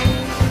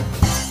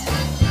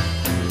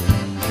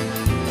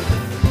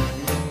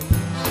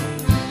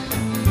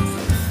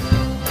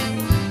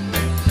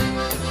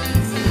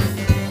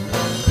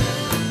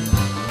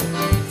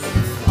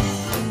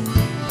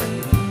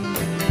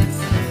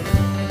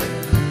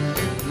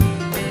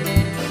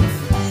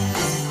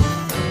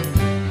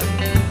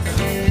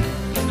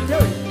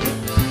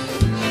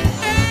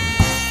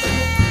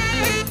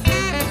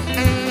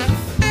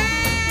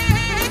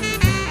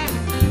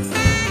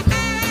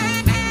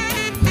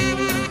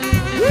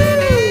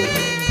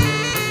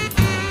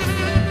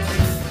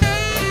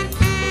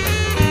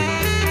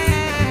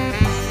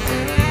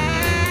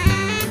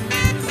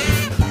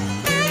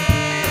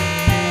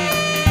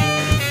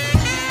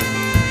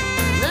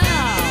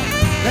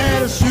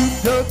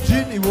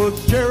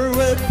 Was Jerry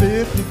at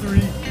 53.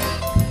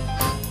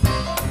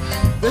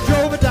 They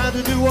drove it down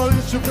to New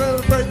Orleans to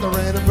celebrate their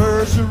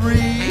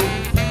anniversary.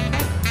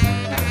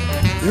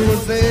 It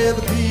was there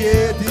the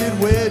PA did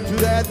wed to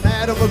that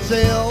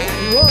mademoiselle.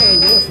 He was,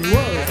 yes he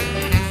was.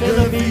 Tell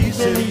the beats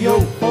and the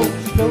old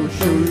folks, go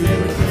show you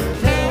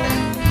everything.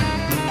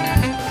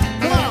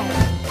 Come on!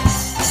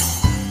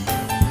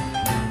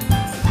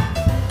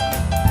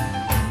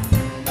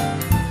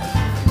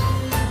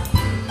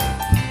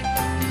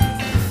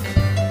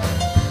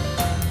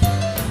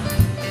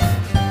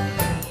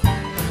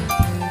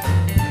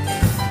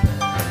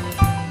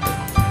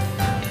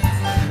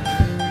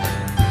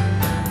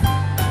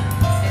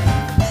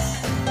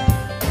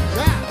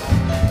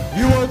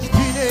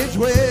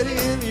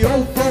 Wedding, the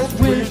old folks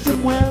wished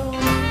him well.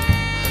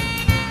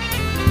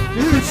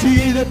 You could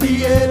see that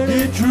Pierre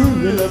did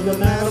truly love the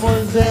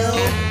mademoiselle.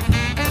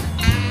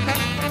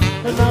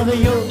 And now the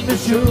young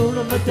monsieur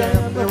and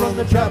madame, they rung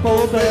the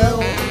chapel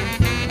bell.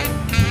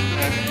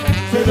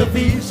 Say the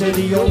beat, say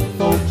the old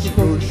folks, you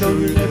go show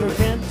you never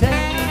can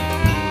tell.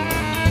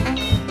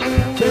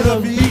 Say the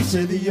beat,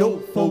 say the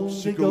old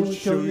folks, you go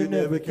show you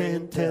never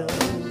can tell.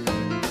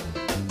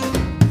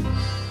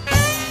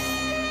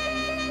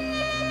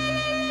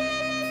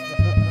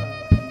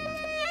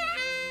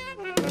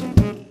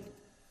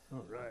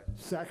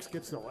 Sax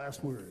gets the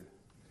last word.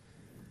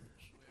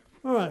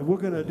 All right, we're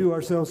going to do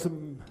ourselves a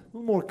little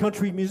more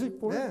country music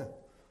for you.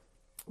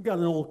 We've got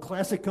an old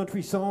classic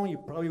country song. You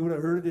probably would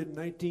have heard it in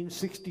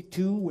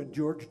 1962 when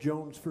George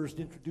Jones first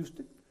introduced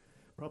it,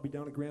 probably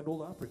down at Grand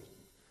Ole Opry.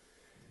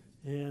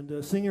 And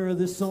the singer of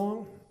this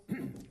song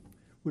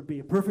would be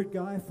a perfect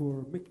guy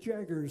for Mick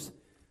Jagger's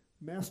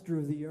Master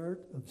of the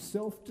Art of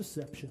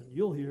Self-Deception.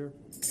 You'll hear.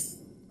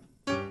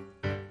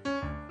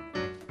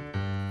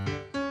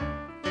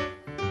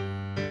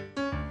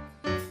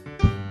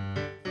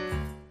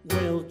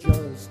 Well,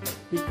 just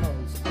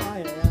because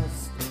I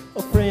asked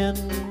a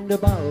friend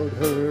about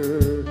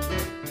her,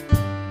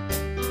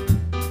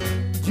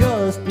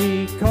 just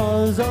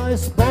because I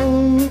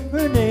spoke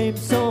her name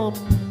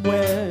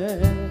somewhere,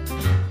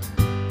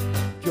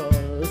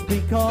 just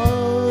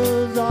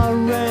because I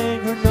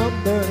rang her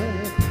number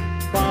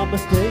by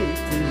mistake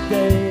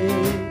today,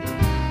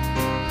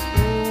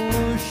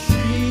 oh,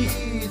 she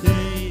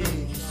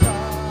thinks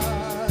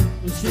I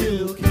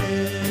still care.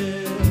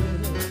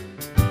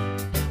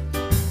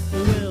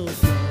 Well,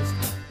 just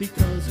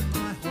because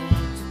I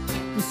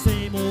haunt the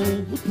same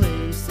old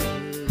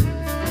places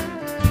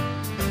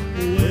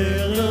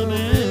where the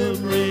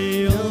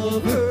memory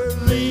of her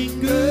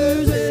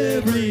lingers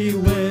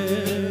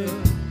everywhere,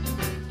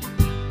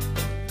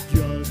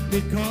 just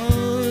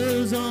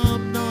because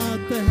I'm not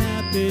the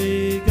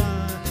happy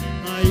guy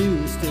I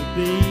used to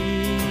be,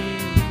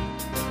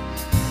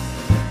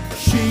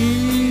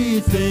 she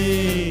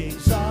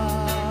thinks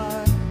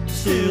I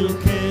still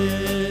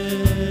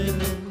care.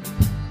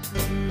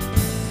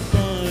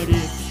 But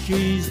if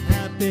she's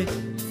happy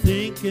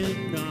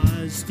thinking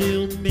I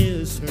still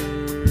miss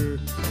her,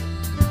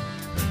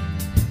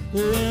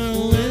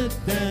 well, let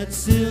that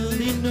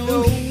silly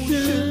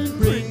notion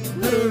bring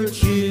her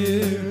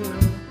cheer.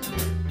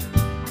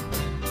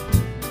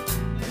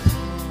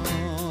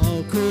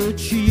 How could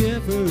she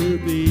ever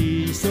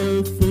be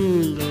so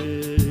foolish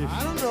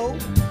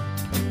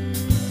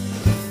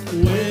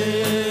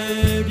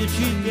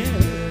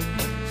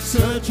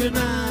an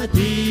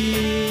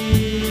idea.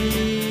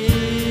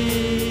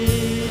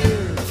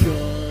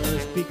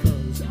 Just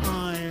because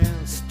I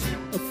asked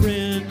a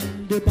friend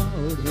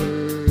about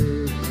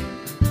her,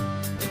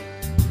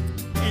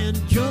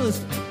 and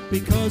just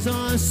because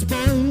I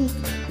spoke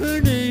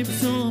her name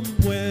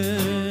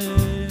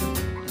somewhere,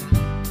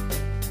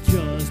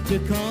 just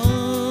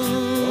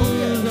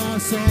because I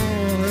saw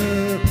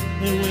her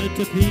and went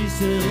to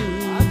pieces.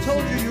 I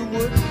told you you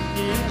would.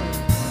 Yeah.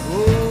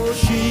 Oh,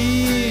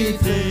 She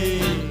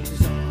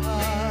thinks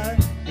I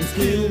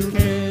still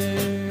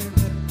care.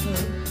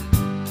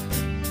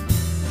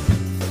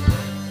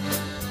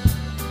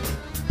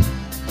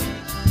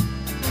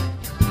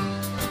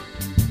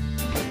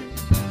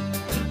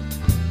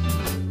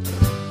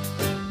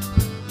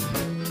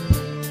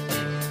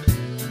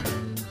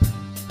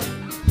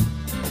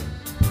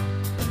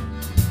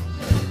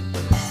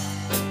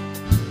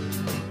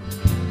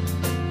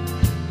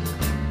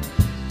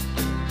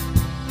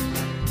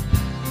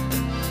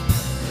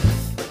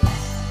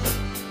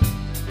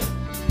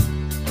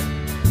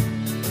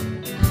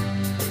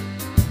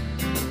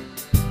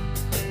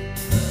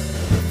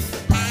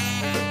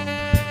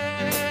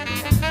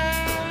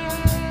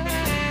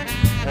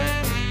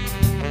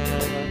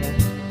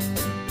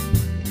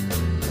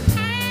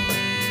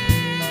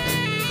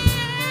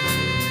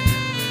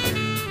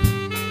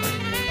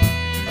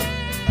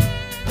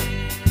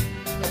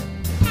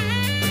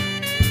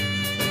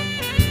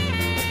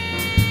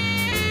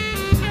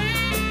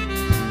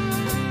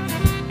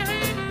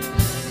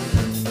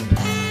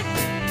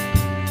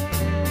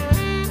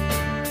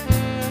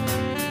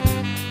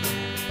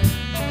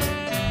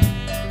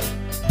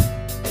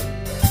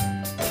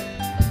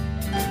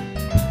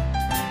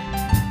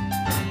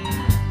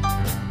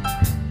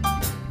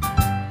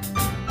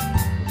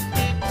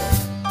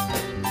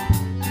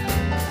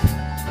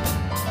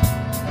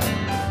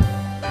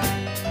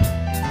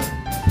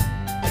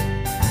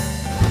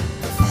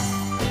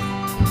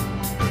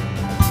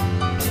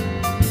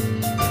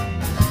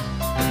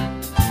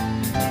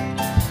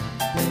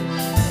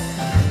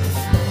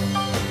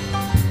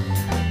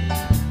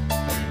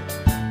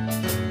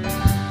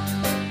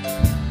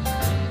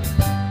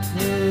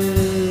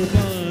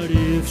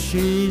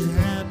 She's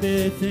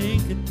happy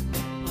thinking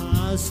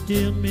I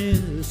still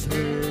miss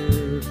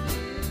her.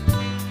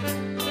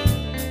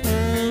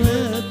 Oh,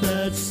 let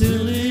that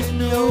silly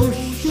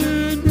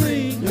notion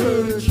bring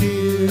her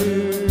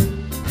cheer.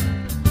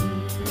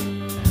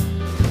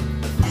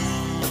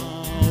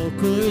 How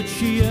could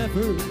she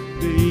ever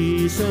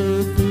be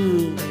so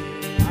foolish?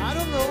 I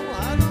don't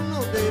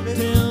know, David.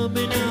 Tell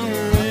me now,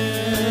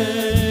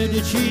 where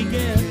did she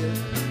get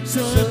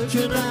such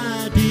an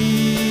idea?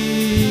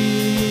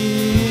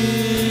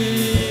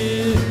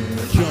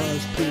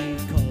 Just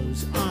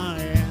because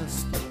I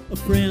asked a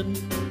friend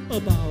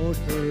about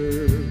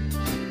her,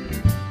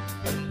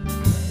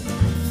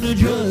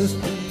 just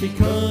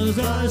because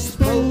I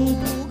spoke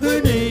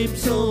her name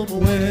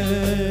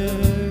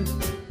somewhere,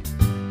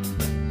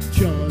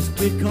 just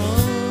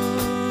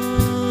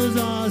because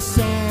I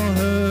saw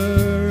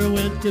her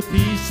went to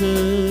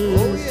pieces.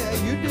 Oh yeah,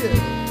 you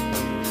did.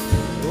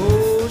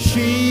 Oh,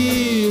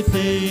 She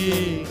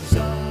thinks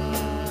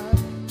I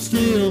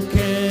still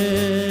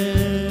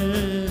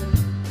care.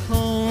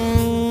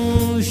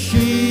 Oh,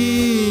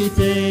 she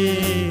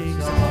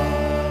thinks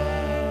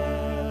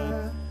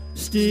I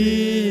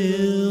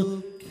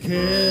still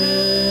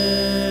care.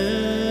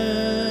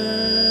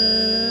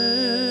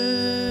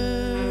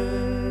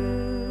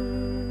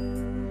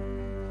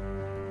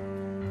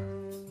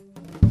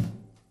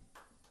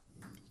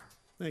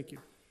 Thank you.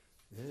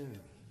 yeah.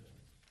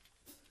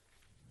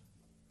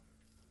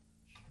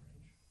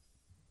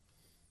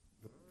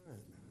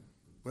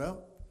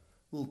 Well,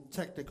 little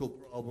technical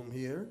problem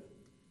here.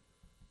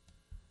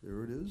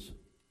 There it is.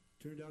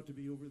 Turned out to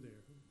be over there.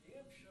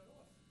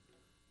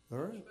 All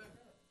right.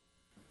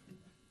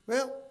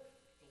 Well, The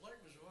light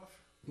was off.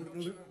 Put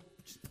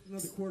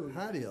another quarter.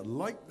 how do you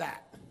like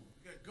that?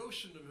 We got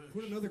ghosts in the mix.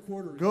 Put another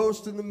quarter.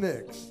 Ghost in the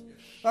mix.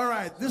 All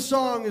right, this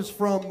song is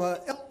from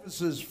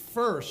Elvis's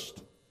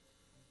first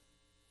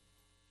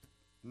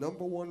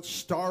 #1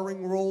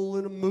 starring role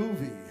in a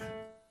movie.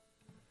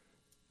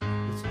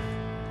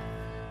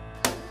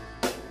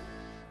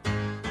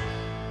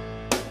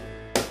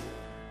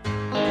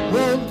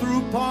 Run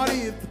through a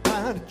party at the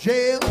town of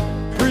jail.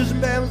 Prison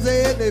band was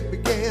there, they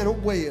began to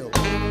wail.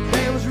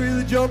 Band was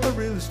really jumping,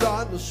 really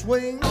starting to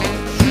swing.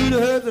 Should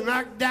have heard the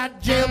knocked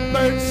out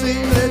jailbird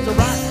sing. Let's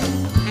rock.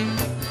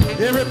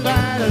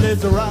 Everybody,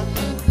 let's rock.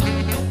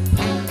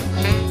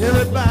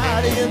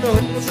 Everybody in the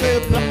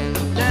wholesale block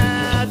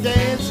now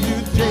dance to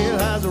the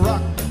jailhouse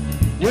rock.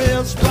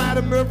 Well,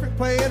 Spider Murphy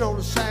playing on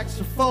the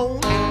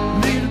saxophone,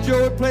 Little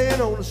Joey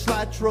playing on the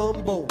slide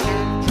trombone,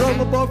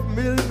 drummer boy from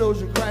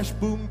Illinois and crash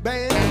boom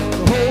band.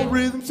 The whole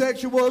rhythm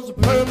section was a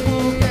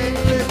purple gang.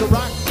 Let's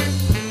rock.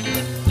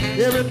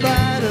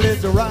 Everybody,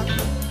 let's rock.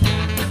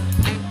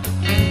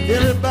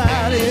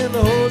 Everybody in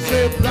the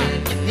wholesale block,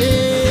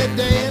 yeah,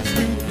 dance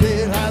to the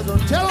jailhouse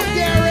rock. Tell them,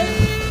 Gary.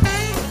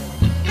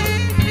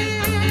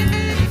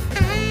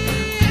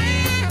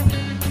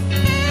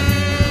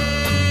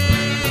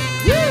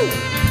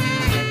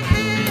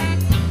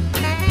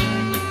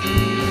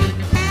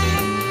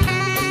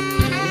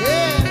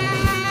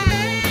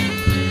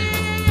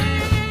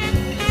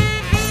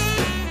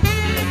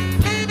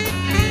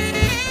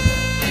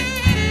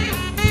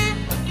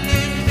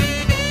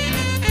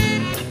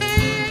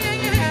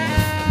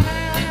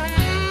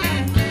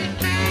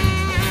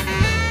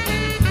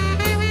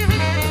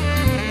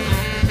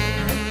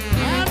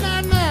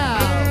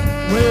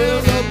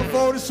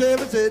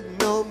 Seven's at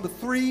number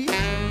 3. You're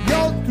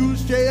the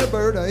coolest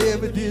jailbird I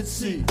ever did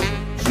see.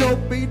 Sure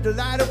be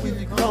delighted with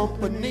your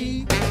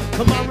company.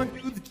 Come on and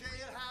do the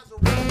jailhouse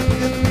rock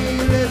with me.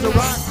 There's a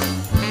rock.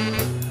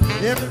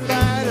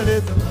 Everybody,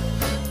 there's a rock.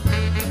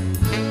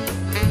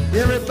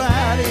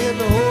 Everybody in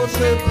the whole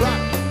ship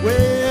rock.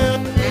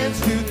 Well,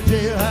 dance to the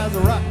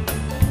jailhouse rock.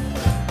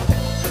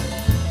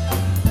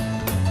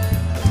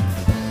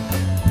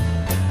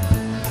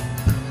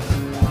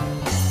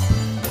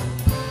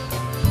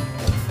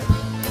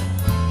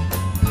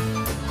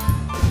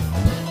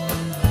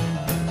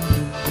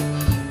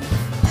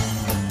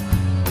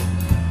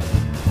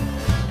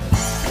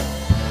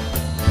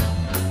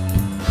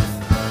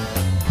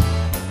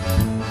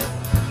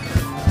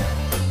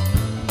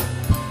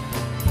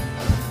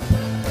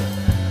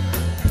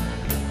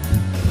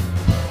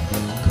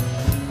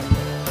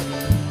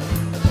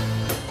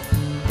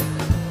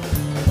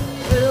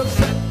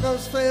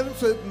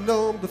 At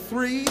number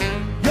 3, you're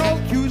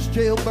the cutest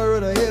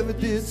jailbird I ever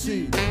did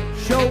see.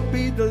 Sure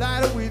be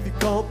delighted with your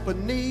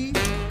company.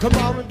 Come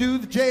on and do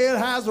the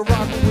jailhouse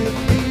rock with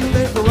me.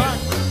 Let's rock.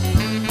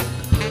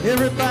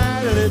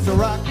 Everybody, let's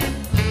rock.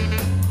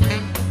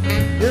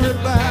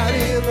 Everybody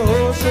in the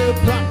whole ship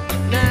rock.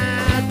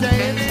 Now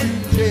dance to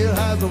the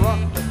jailhouse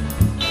rock.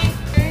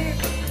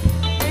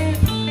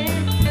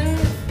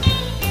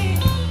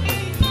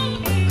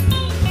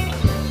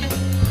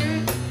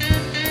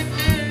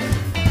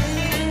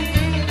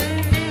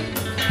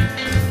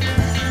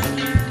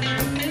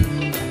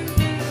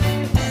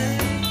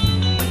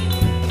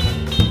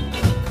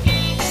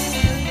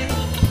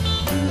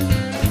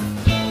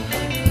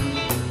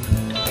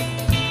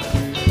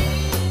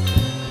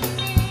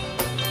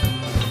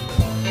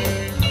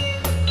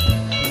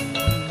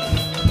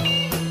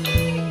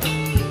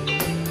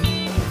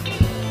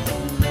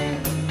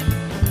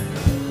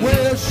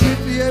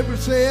 Ever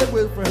said,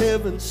 well, for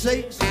heaven's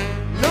sakes,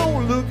 no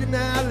one looking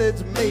now,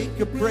 let's make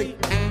a break.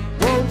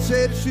 One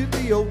said it should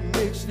be old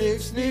Nick,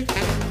 Nick, Nick.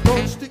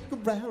 Gonna stick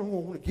around,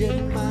 wanna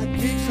get my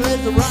kicks.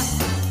 Let's rock.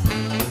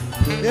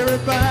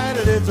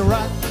 Everybody, let's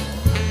rock.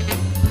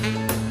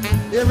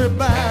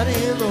 Everybody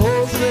in the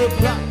whole ship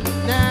rock.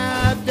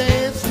 Now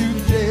dance to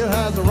the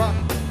jailhouse rock.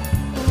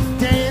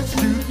 Dance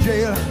to the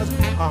jailhouse.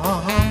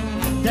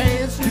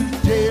 Dance to the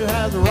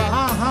jailhouse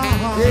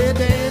rock. Yeah,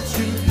 dance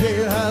to the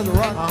jailhouse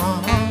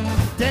rock.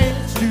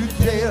 Dance to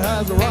the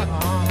jailhouse rock.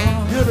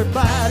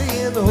 Everybody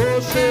in the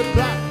whole ship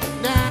rock.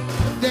 Now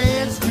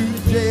dance to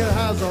the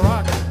jailhouse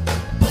rock.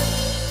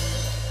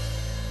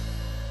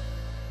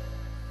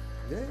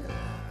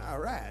 Yeah, all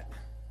right.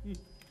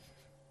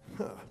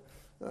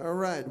 All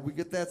right, we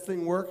get that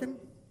thing working?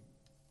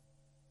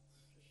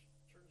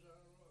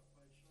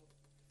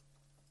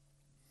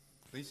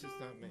 At least it's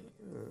not me.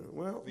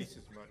 Well, At least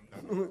it's not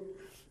me.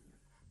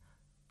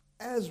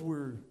 as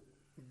we're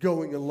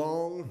going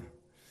along,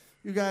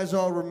 you guys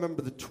all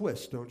remember the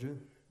Twist, don't you?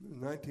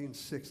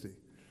 1960.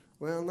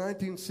 Well,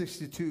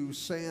 1962,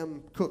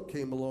 Sam Cooke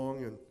came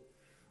along and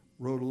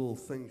wrote a little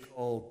thing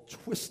called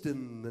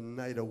Twistin' the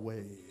Night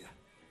Away.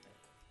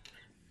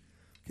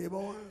 Okay,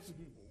 boys?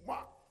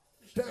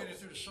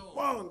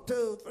 One,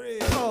 two, three,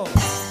 four.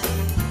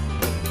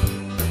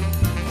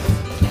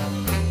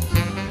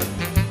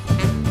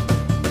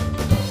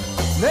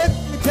 Let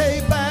me tell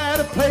you about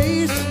a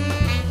place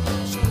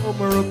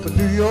somewhere up in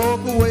New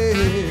York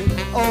away,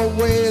 oh,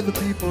 where the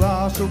people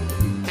are so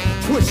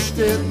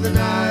twisting the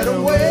night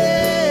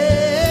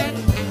away.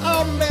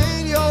 Oh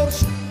man, you ought to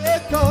see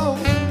her come.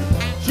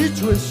 She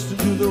twisted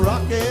to the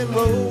rock and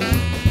roll.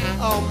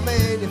 Oh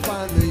man, you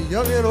find the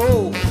young and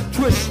old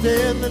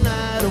twisting the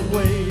night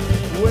away.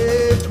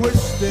 Way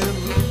twisting,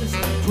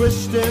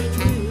 twisting.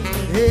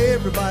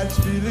 Everybody's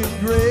feeling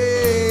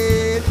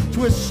great.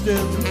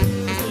 Twisting,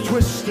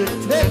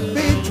 twisting. Let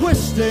me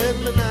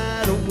twisting the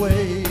night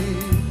away.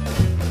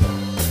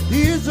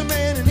 Here's a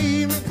man in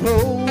evening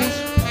clothes.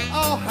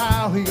 Oh,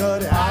 how he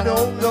got it, I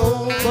don't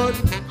know. But,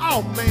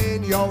 oh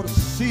man, you ought to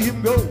see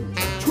him go.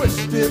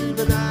 Twisting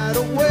the night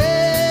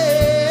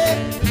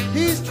away.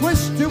 He's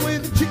twisting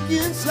with the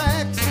chicken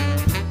sacks.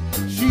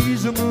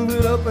 She's a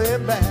moving up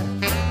and back.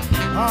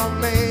 Oh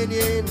man, you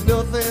ain't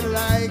nothing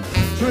like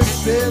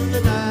twisting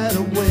the night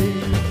away.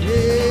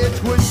 Yeah,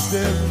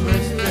 twisting,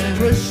 twisting,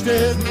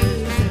 twisting.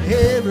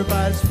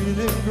 Everybody's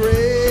feeling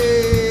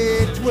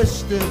great.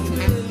 Twisting,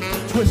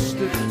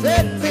 twisting.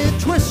 Let me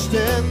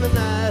twisting the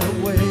night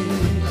away.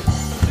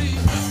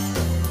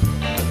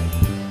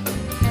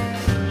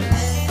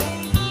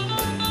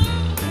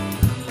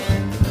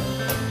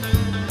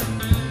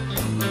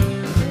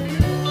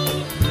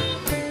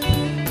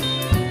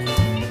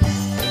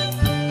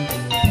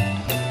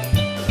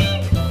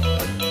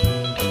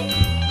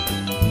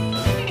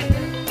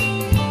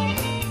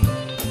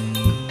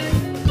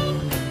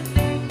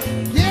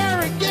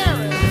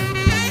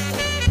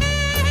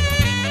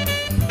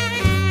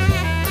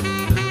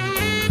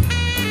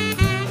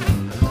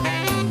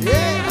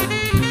 Yeah.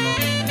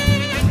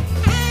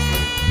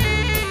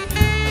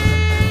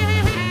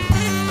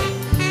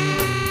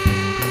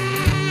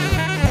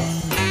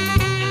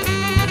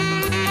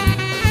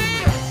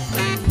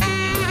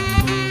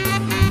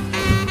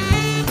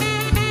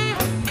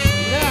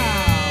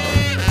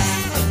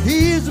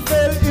 Here's a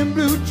fella in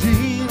blue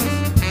jeans.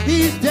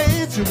 He's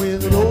dancing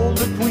with an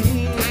older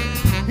queen.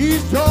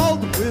 He's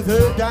talking with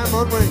her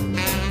diamond ring,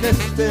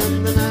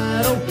 testing the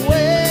night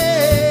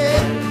away.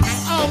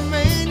 Oh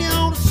man, you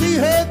ought to see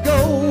her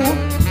go.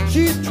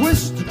 She's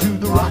twisted to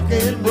the rock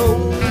and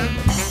roll.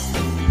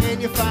 And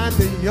you find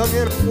the young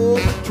and old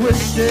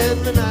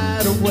twisting the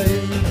night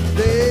away.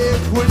 They're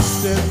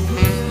twisting,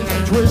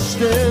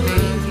 twisting.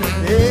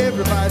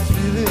 Everybody's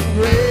feeling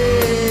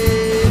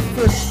great.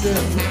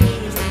 Twisting,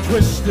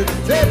 twisting.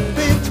 They've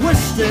been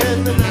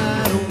twisting the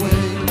night away.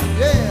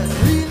 Yeah,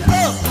 lean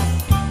up,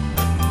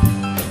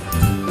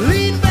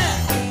 lean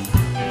back.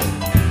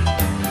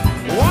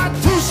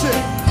 Watusi.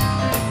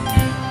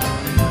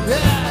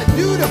 Yeah,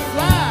 do the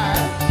fly.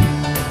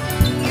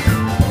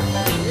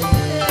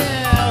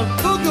 Yeah,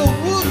 booga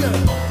wooga.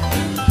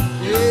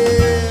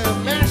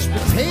 Yeah, mashed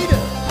potato.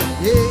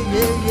 Yeah,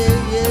 yeah, yeah,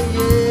 yeah,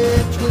 yeah.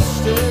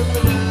 Twisting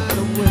the night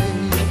away.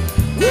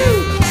 Woo!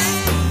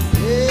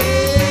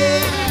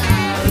 Yeah,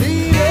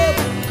 lean up,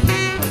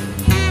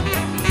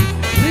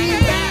 lean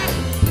back.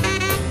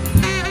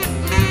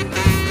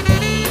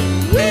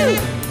 Woo!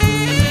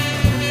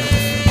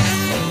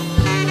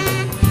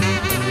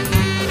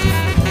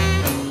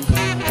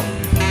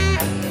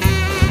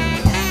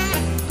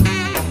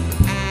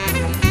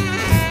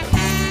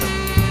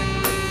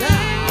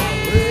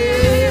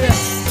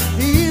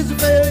 He's a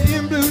fella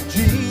in blue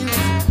jeans.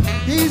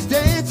 He's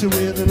dancing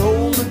with an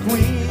older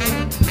queen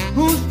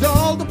who's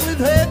dolled up with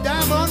her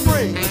diamond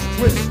rings,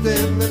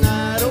 twisting the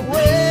night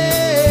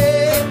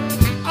away.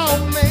 Oh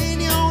man,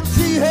 you ought to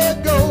see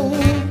her go.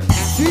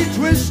 She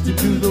twisted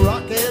to the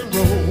rock and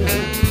roll.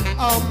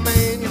 Oh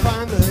man, you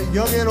find the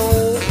young and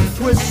old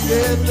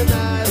twisting the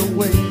night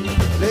away.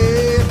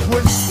 They're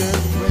twisting,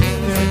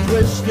 twisting,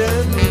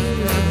 twisting.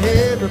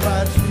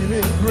 Everybody's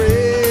feeling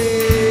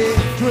great.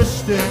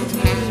 Twisting,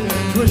 twisting,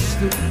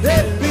 twisting.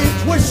 They've been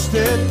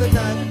twisting the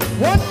night.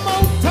 One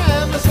more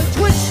time, I said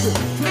twisting,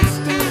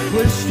 twisting,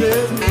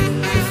 twisting.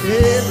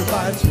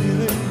 Everybody's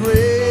feeling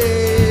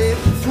great.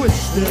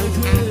 Twisting,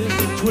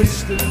 twisting,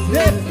 twisting.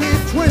 They've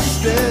been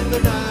twisting the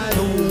night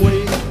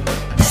away.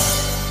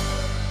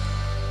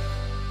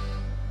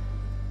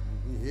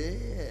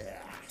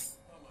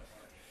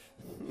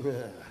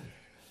 Yeah.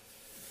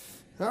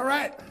 All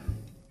right.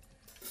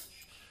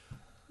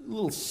 A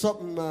little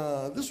something.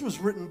 This was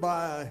written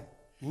by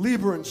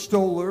Lieber and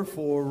Stoller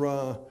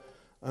for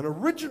an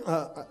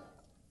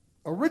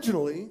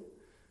originally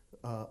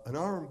an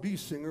R&B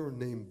singer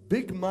named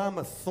Big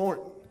Mama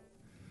Thornton.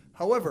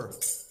 However,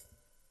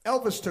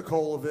 Elvis took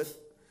hold of it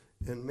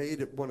and made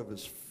it one of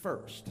his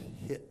first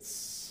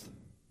hits.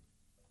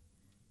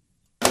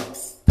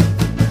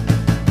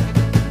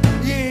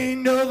 You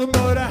ain't nothing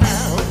but a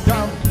hound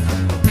dog,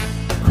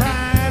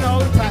 crying all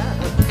the time.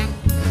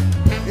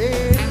 You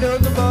ain't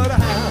nothing but a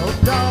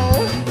hound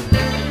dog,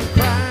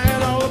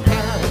 crying all the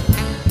time.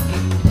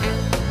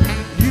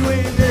 You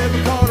ain't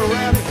never caught a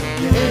rabbit,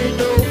 you ain't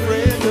no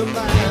friend of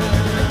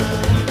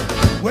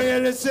mine.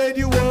 Well, they said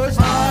you was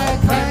high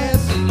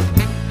class,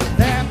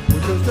 that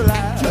was just a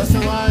lie. Just a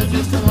lie,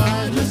 just a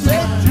lie, just a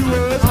lie. Said you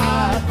was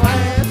high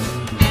class,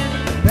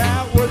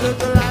 that was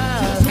just a lie.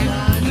 Just a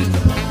lie, just a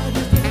lie,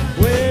 just a lie.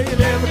 Well, you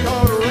never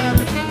caught a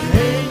rabbit, you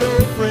ain't no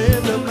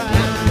friend of mine.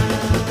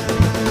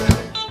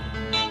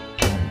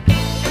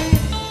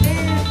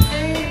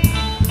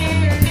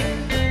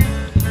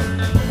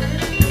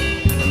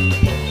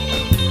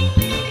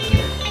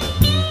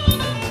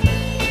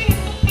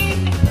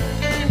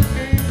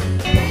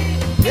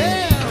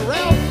 Yeah,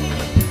 Ralph,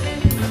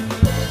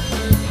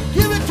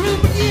 give it to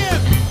him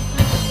again.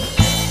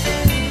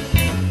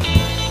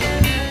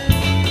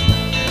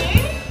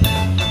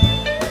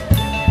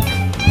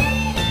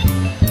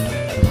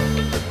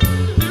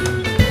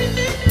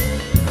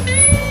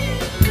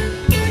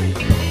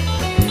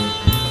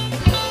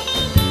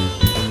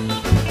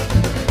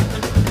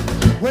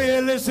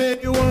 Well, they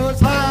said you was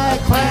high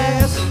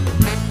class.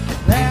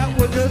 That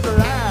was just a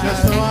lie.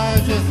 Just a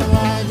lie, just a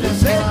lie, They just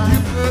a said lie. you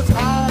was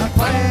high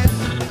class.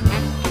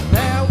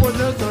 That was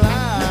just a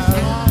lie.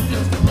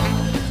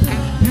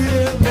 You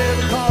didn't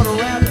never caught a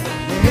rabbit.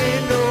 You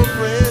ain't no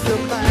friend of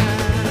mine.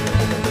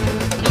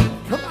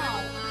 Come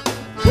on.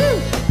 Woo!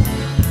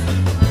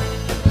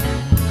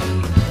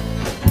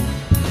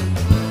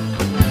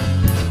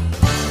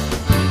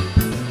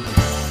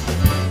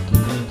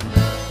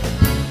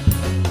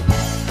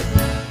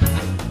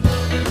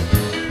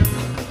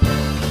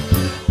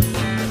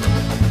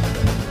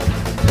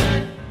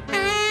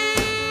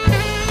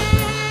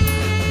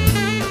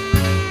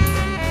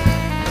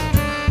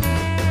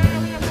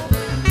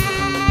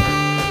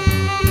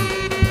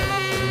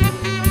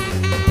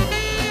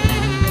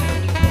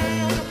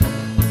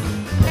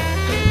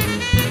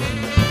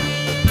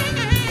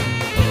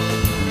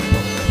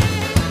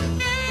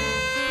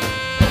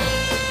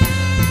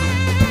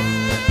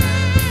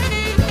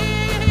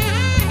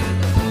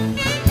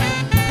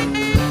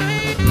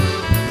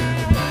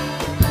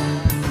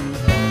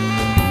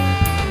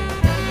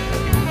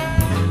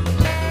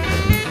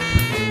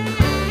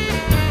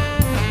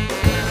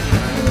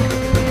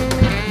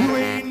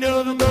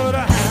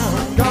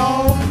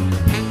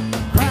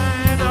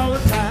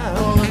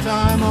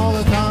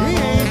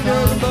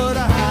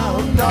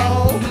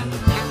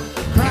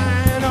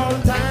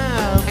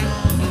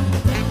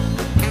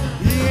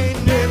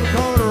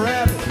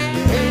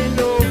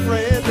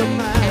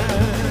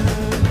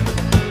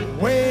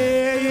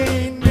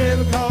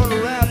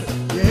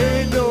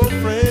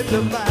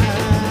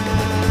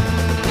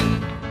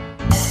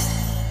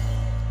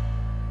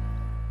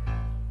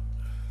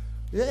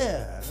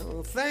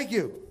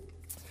 thank you.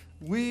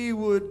 We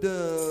would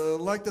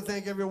like to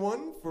thank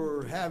everyone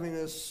for having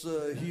us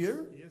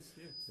here. Yes,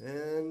 yes.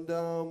 And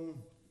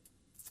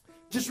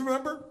just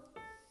remember,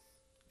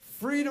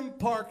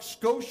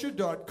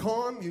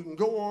 freedomparkscotia.com. You can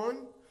go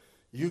on.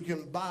 You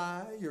can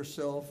buy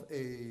yourself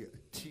a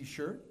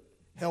T-shirt.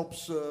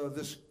 Helps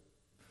this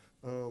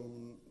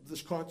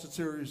concert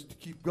series to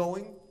keep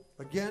going.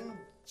 Again,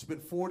 it's been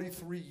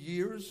 43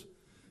 years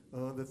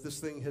that this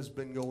thing has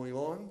been going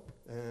on,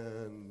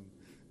 and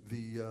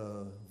the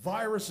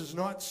virus is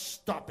not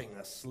stopping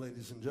us,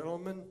 ladies and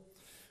gentlemen.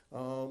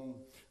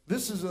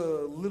 This is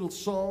a little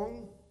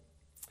song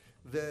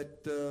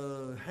that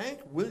Hank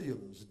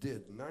Williams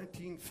did in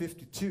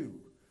 1952.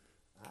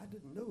 I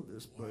didn't know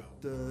this, but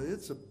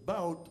it's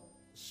about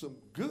some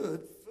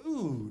good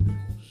food.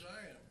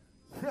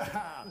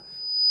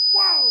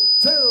 1,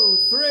 2,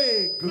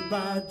 3.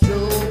 Goodbye,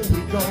 Joe.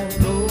 We gonna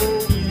go,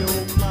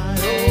 oh my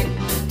oh.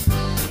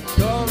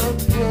 Gonna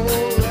throw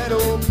that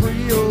old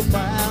Brio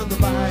by the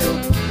bio.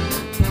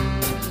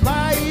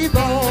 My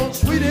Yvonne,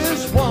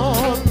 sweetest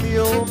one, me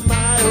oh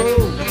my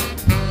oh.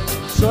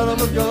 Son of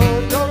a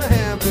gun, gonna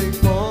have big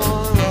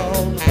fun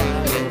on the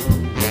bio.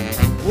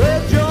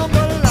 We'll jump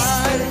a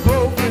line and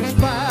go fish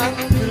pie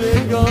till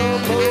it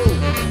gumbo.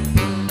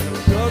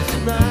 'Cause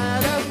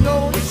tonight I'm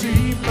gonna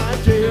see my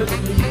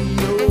Jeremy.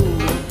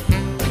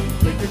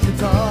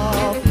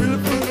 Guitar, fill a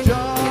fruit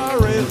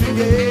jar, and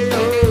yeah,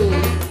 oh.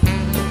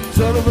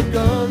 Son of a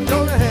gun,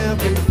 gonna have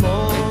big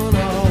fun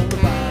on the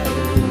bio.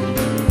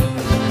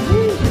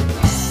 Woo.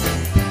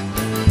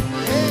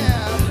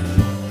 Yeah.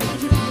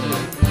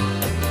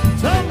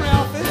 Tell me,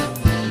 Ralphie.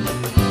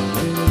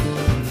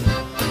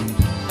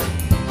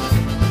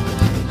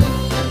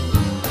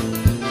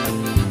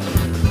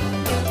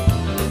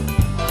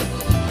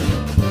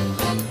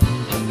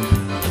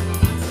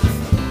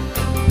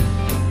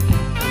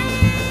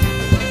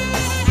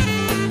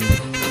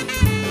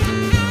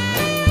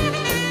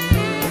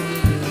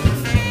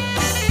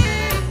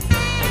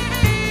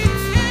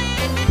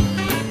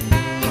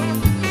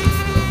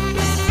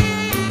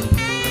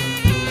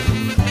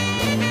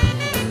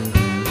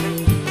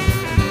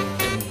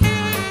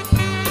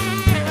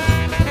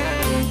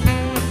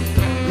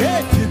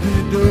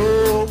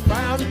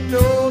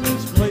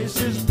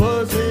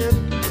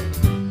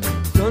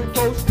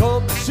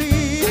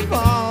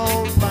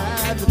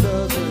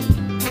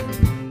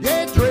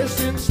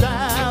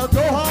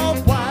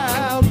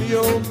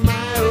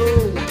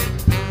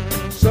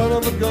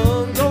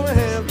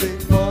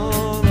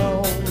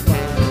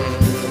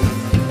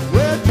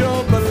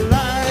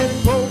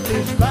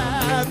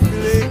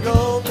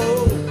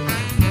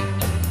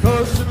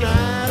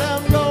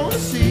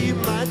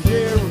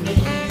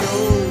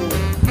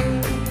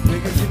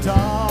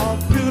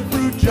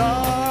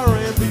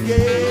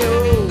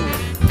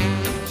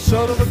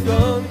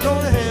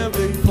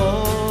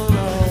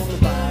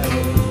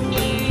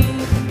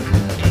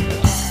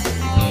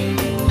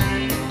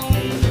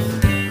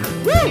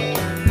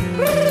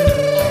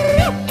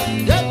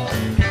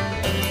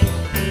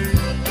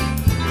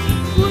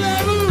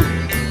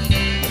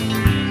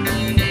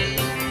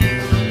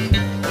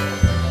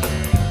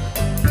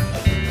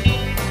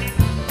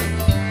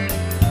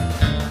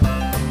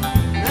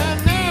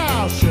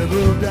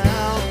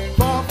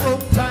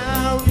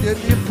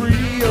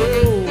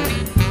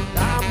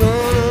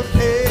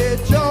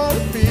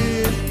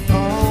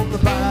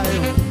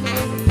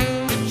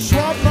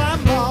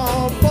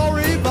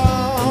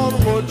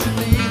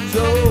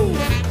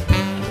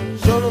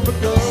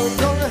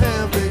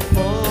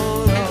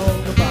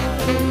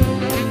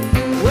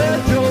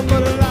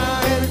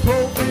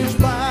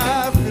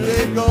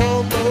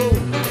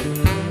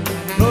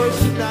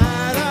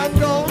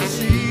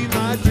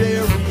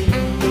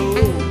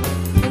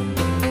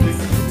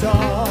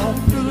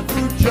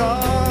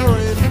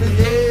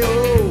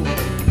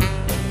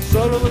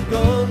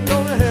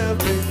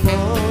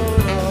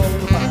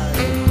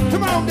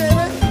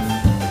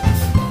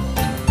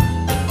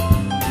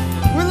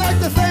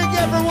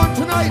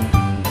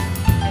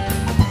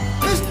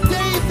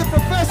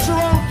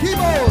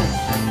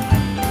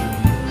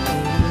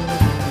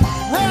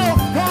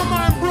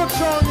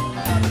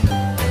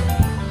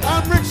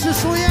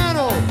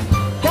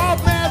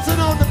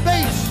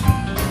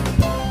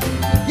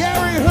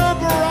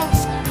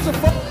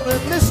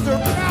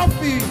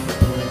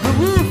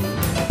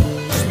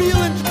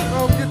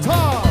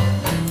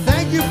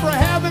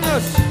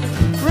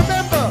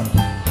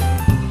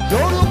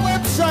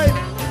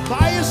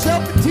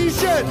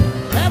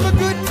 Have a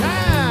good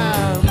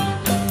time.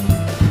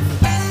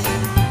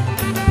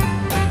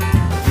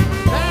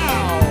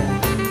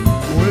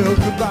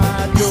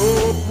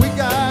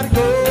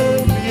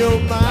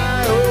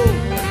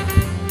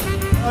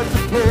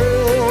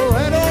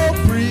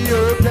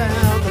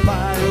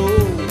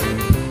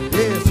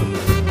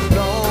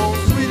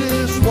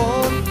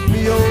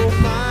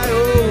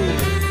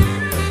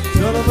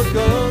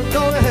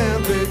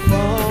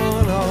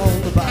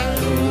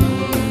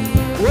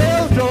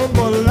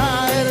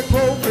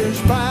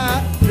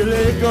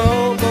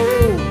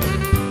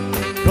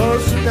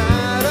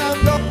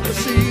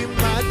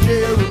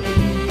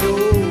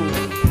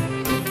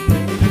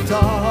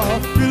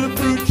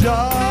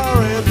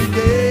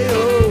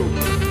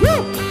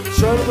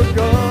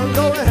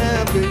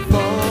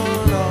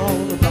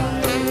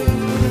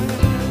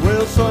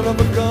 of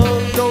a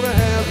gun, gonna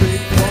have big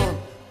fun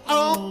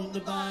on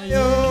the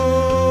bayou.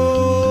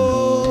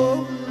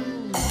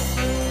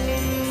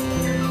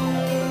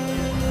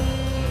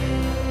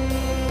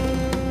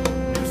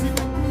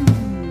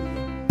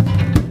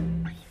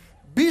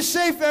 Be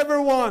safe,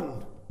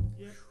 everyone.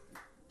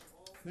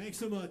 Thanks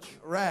so much.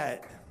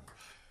 Right.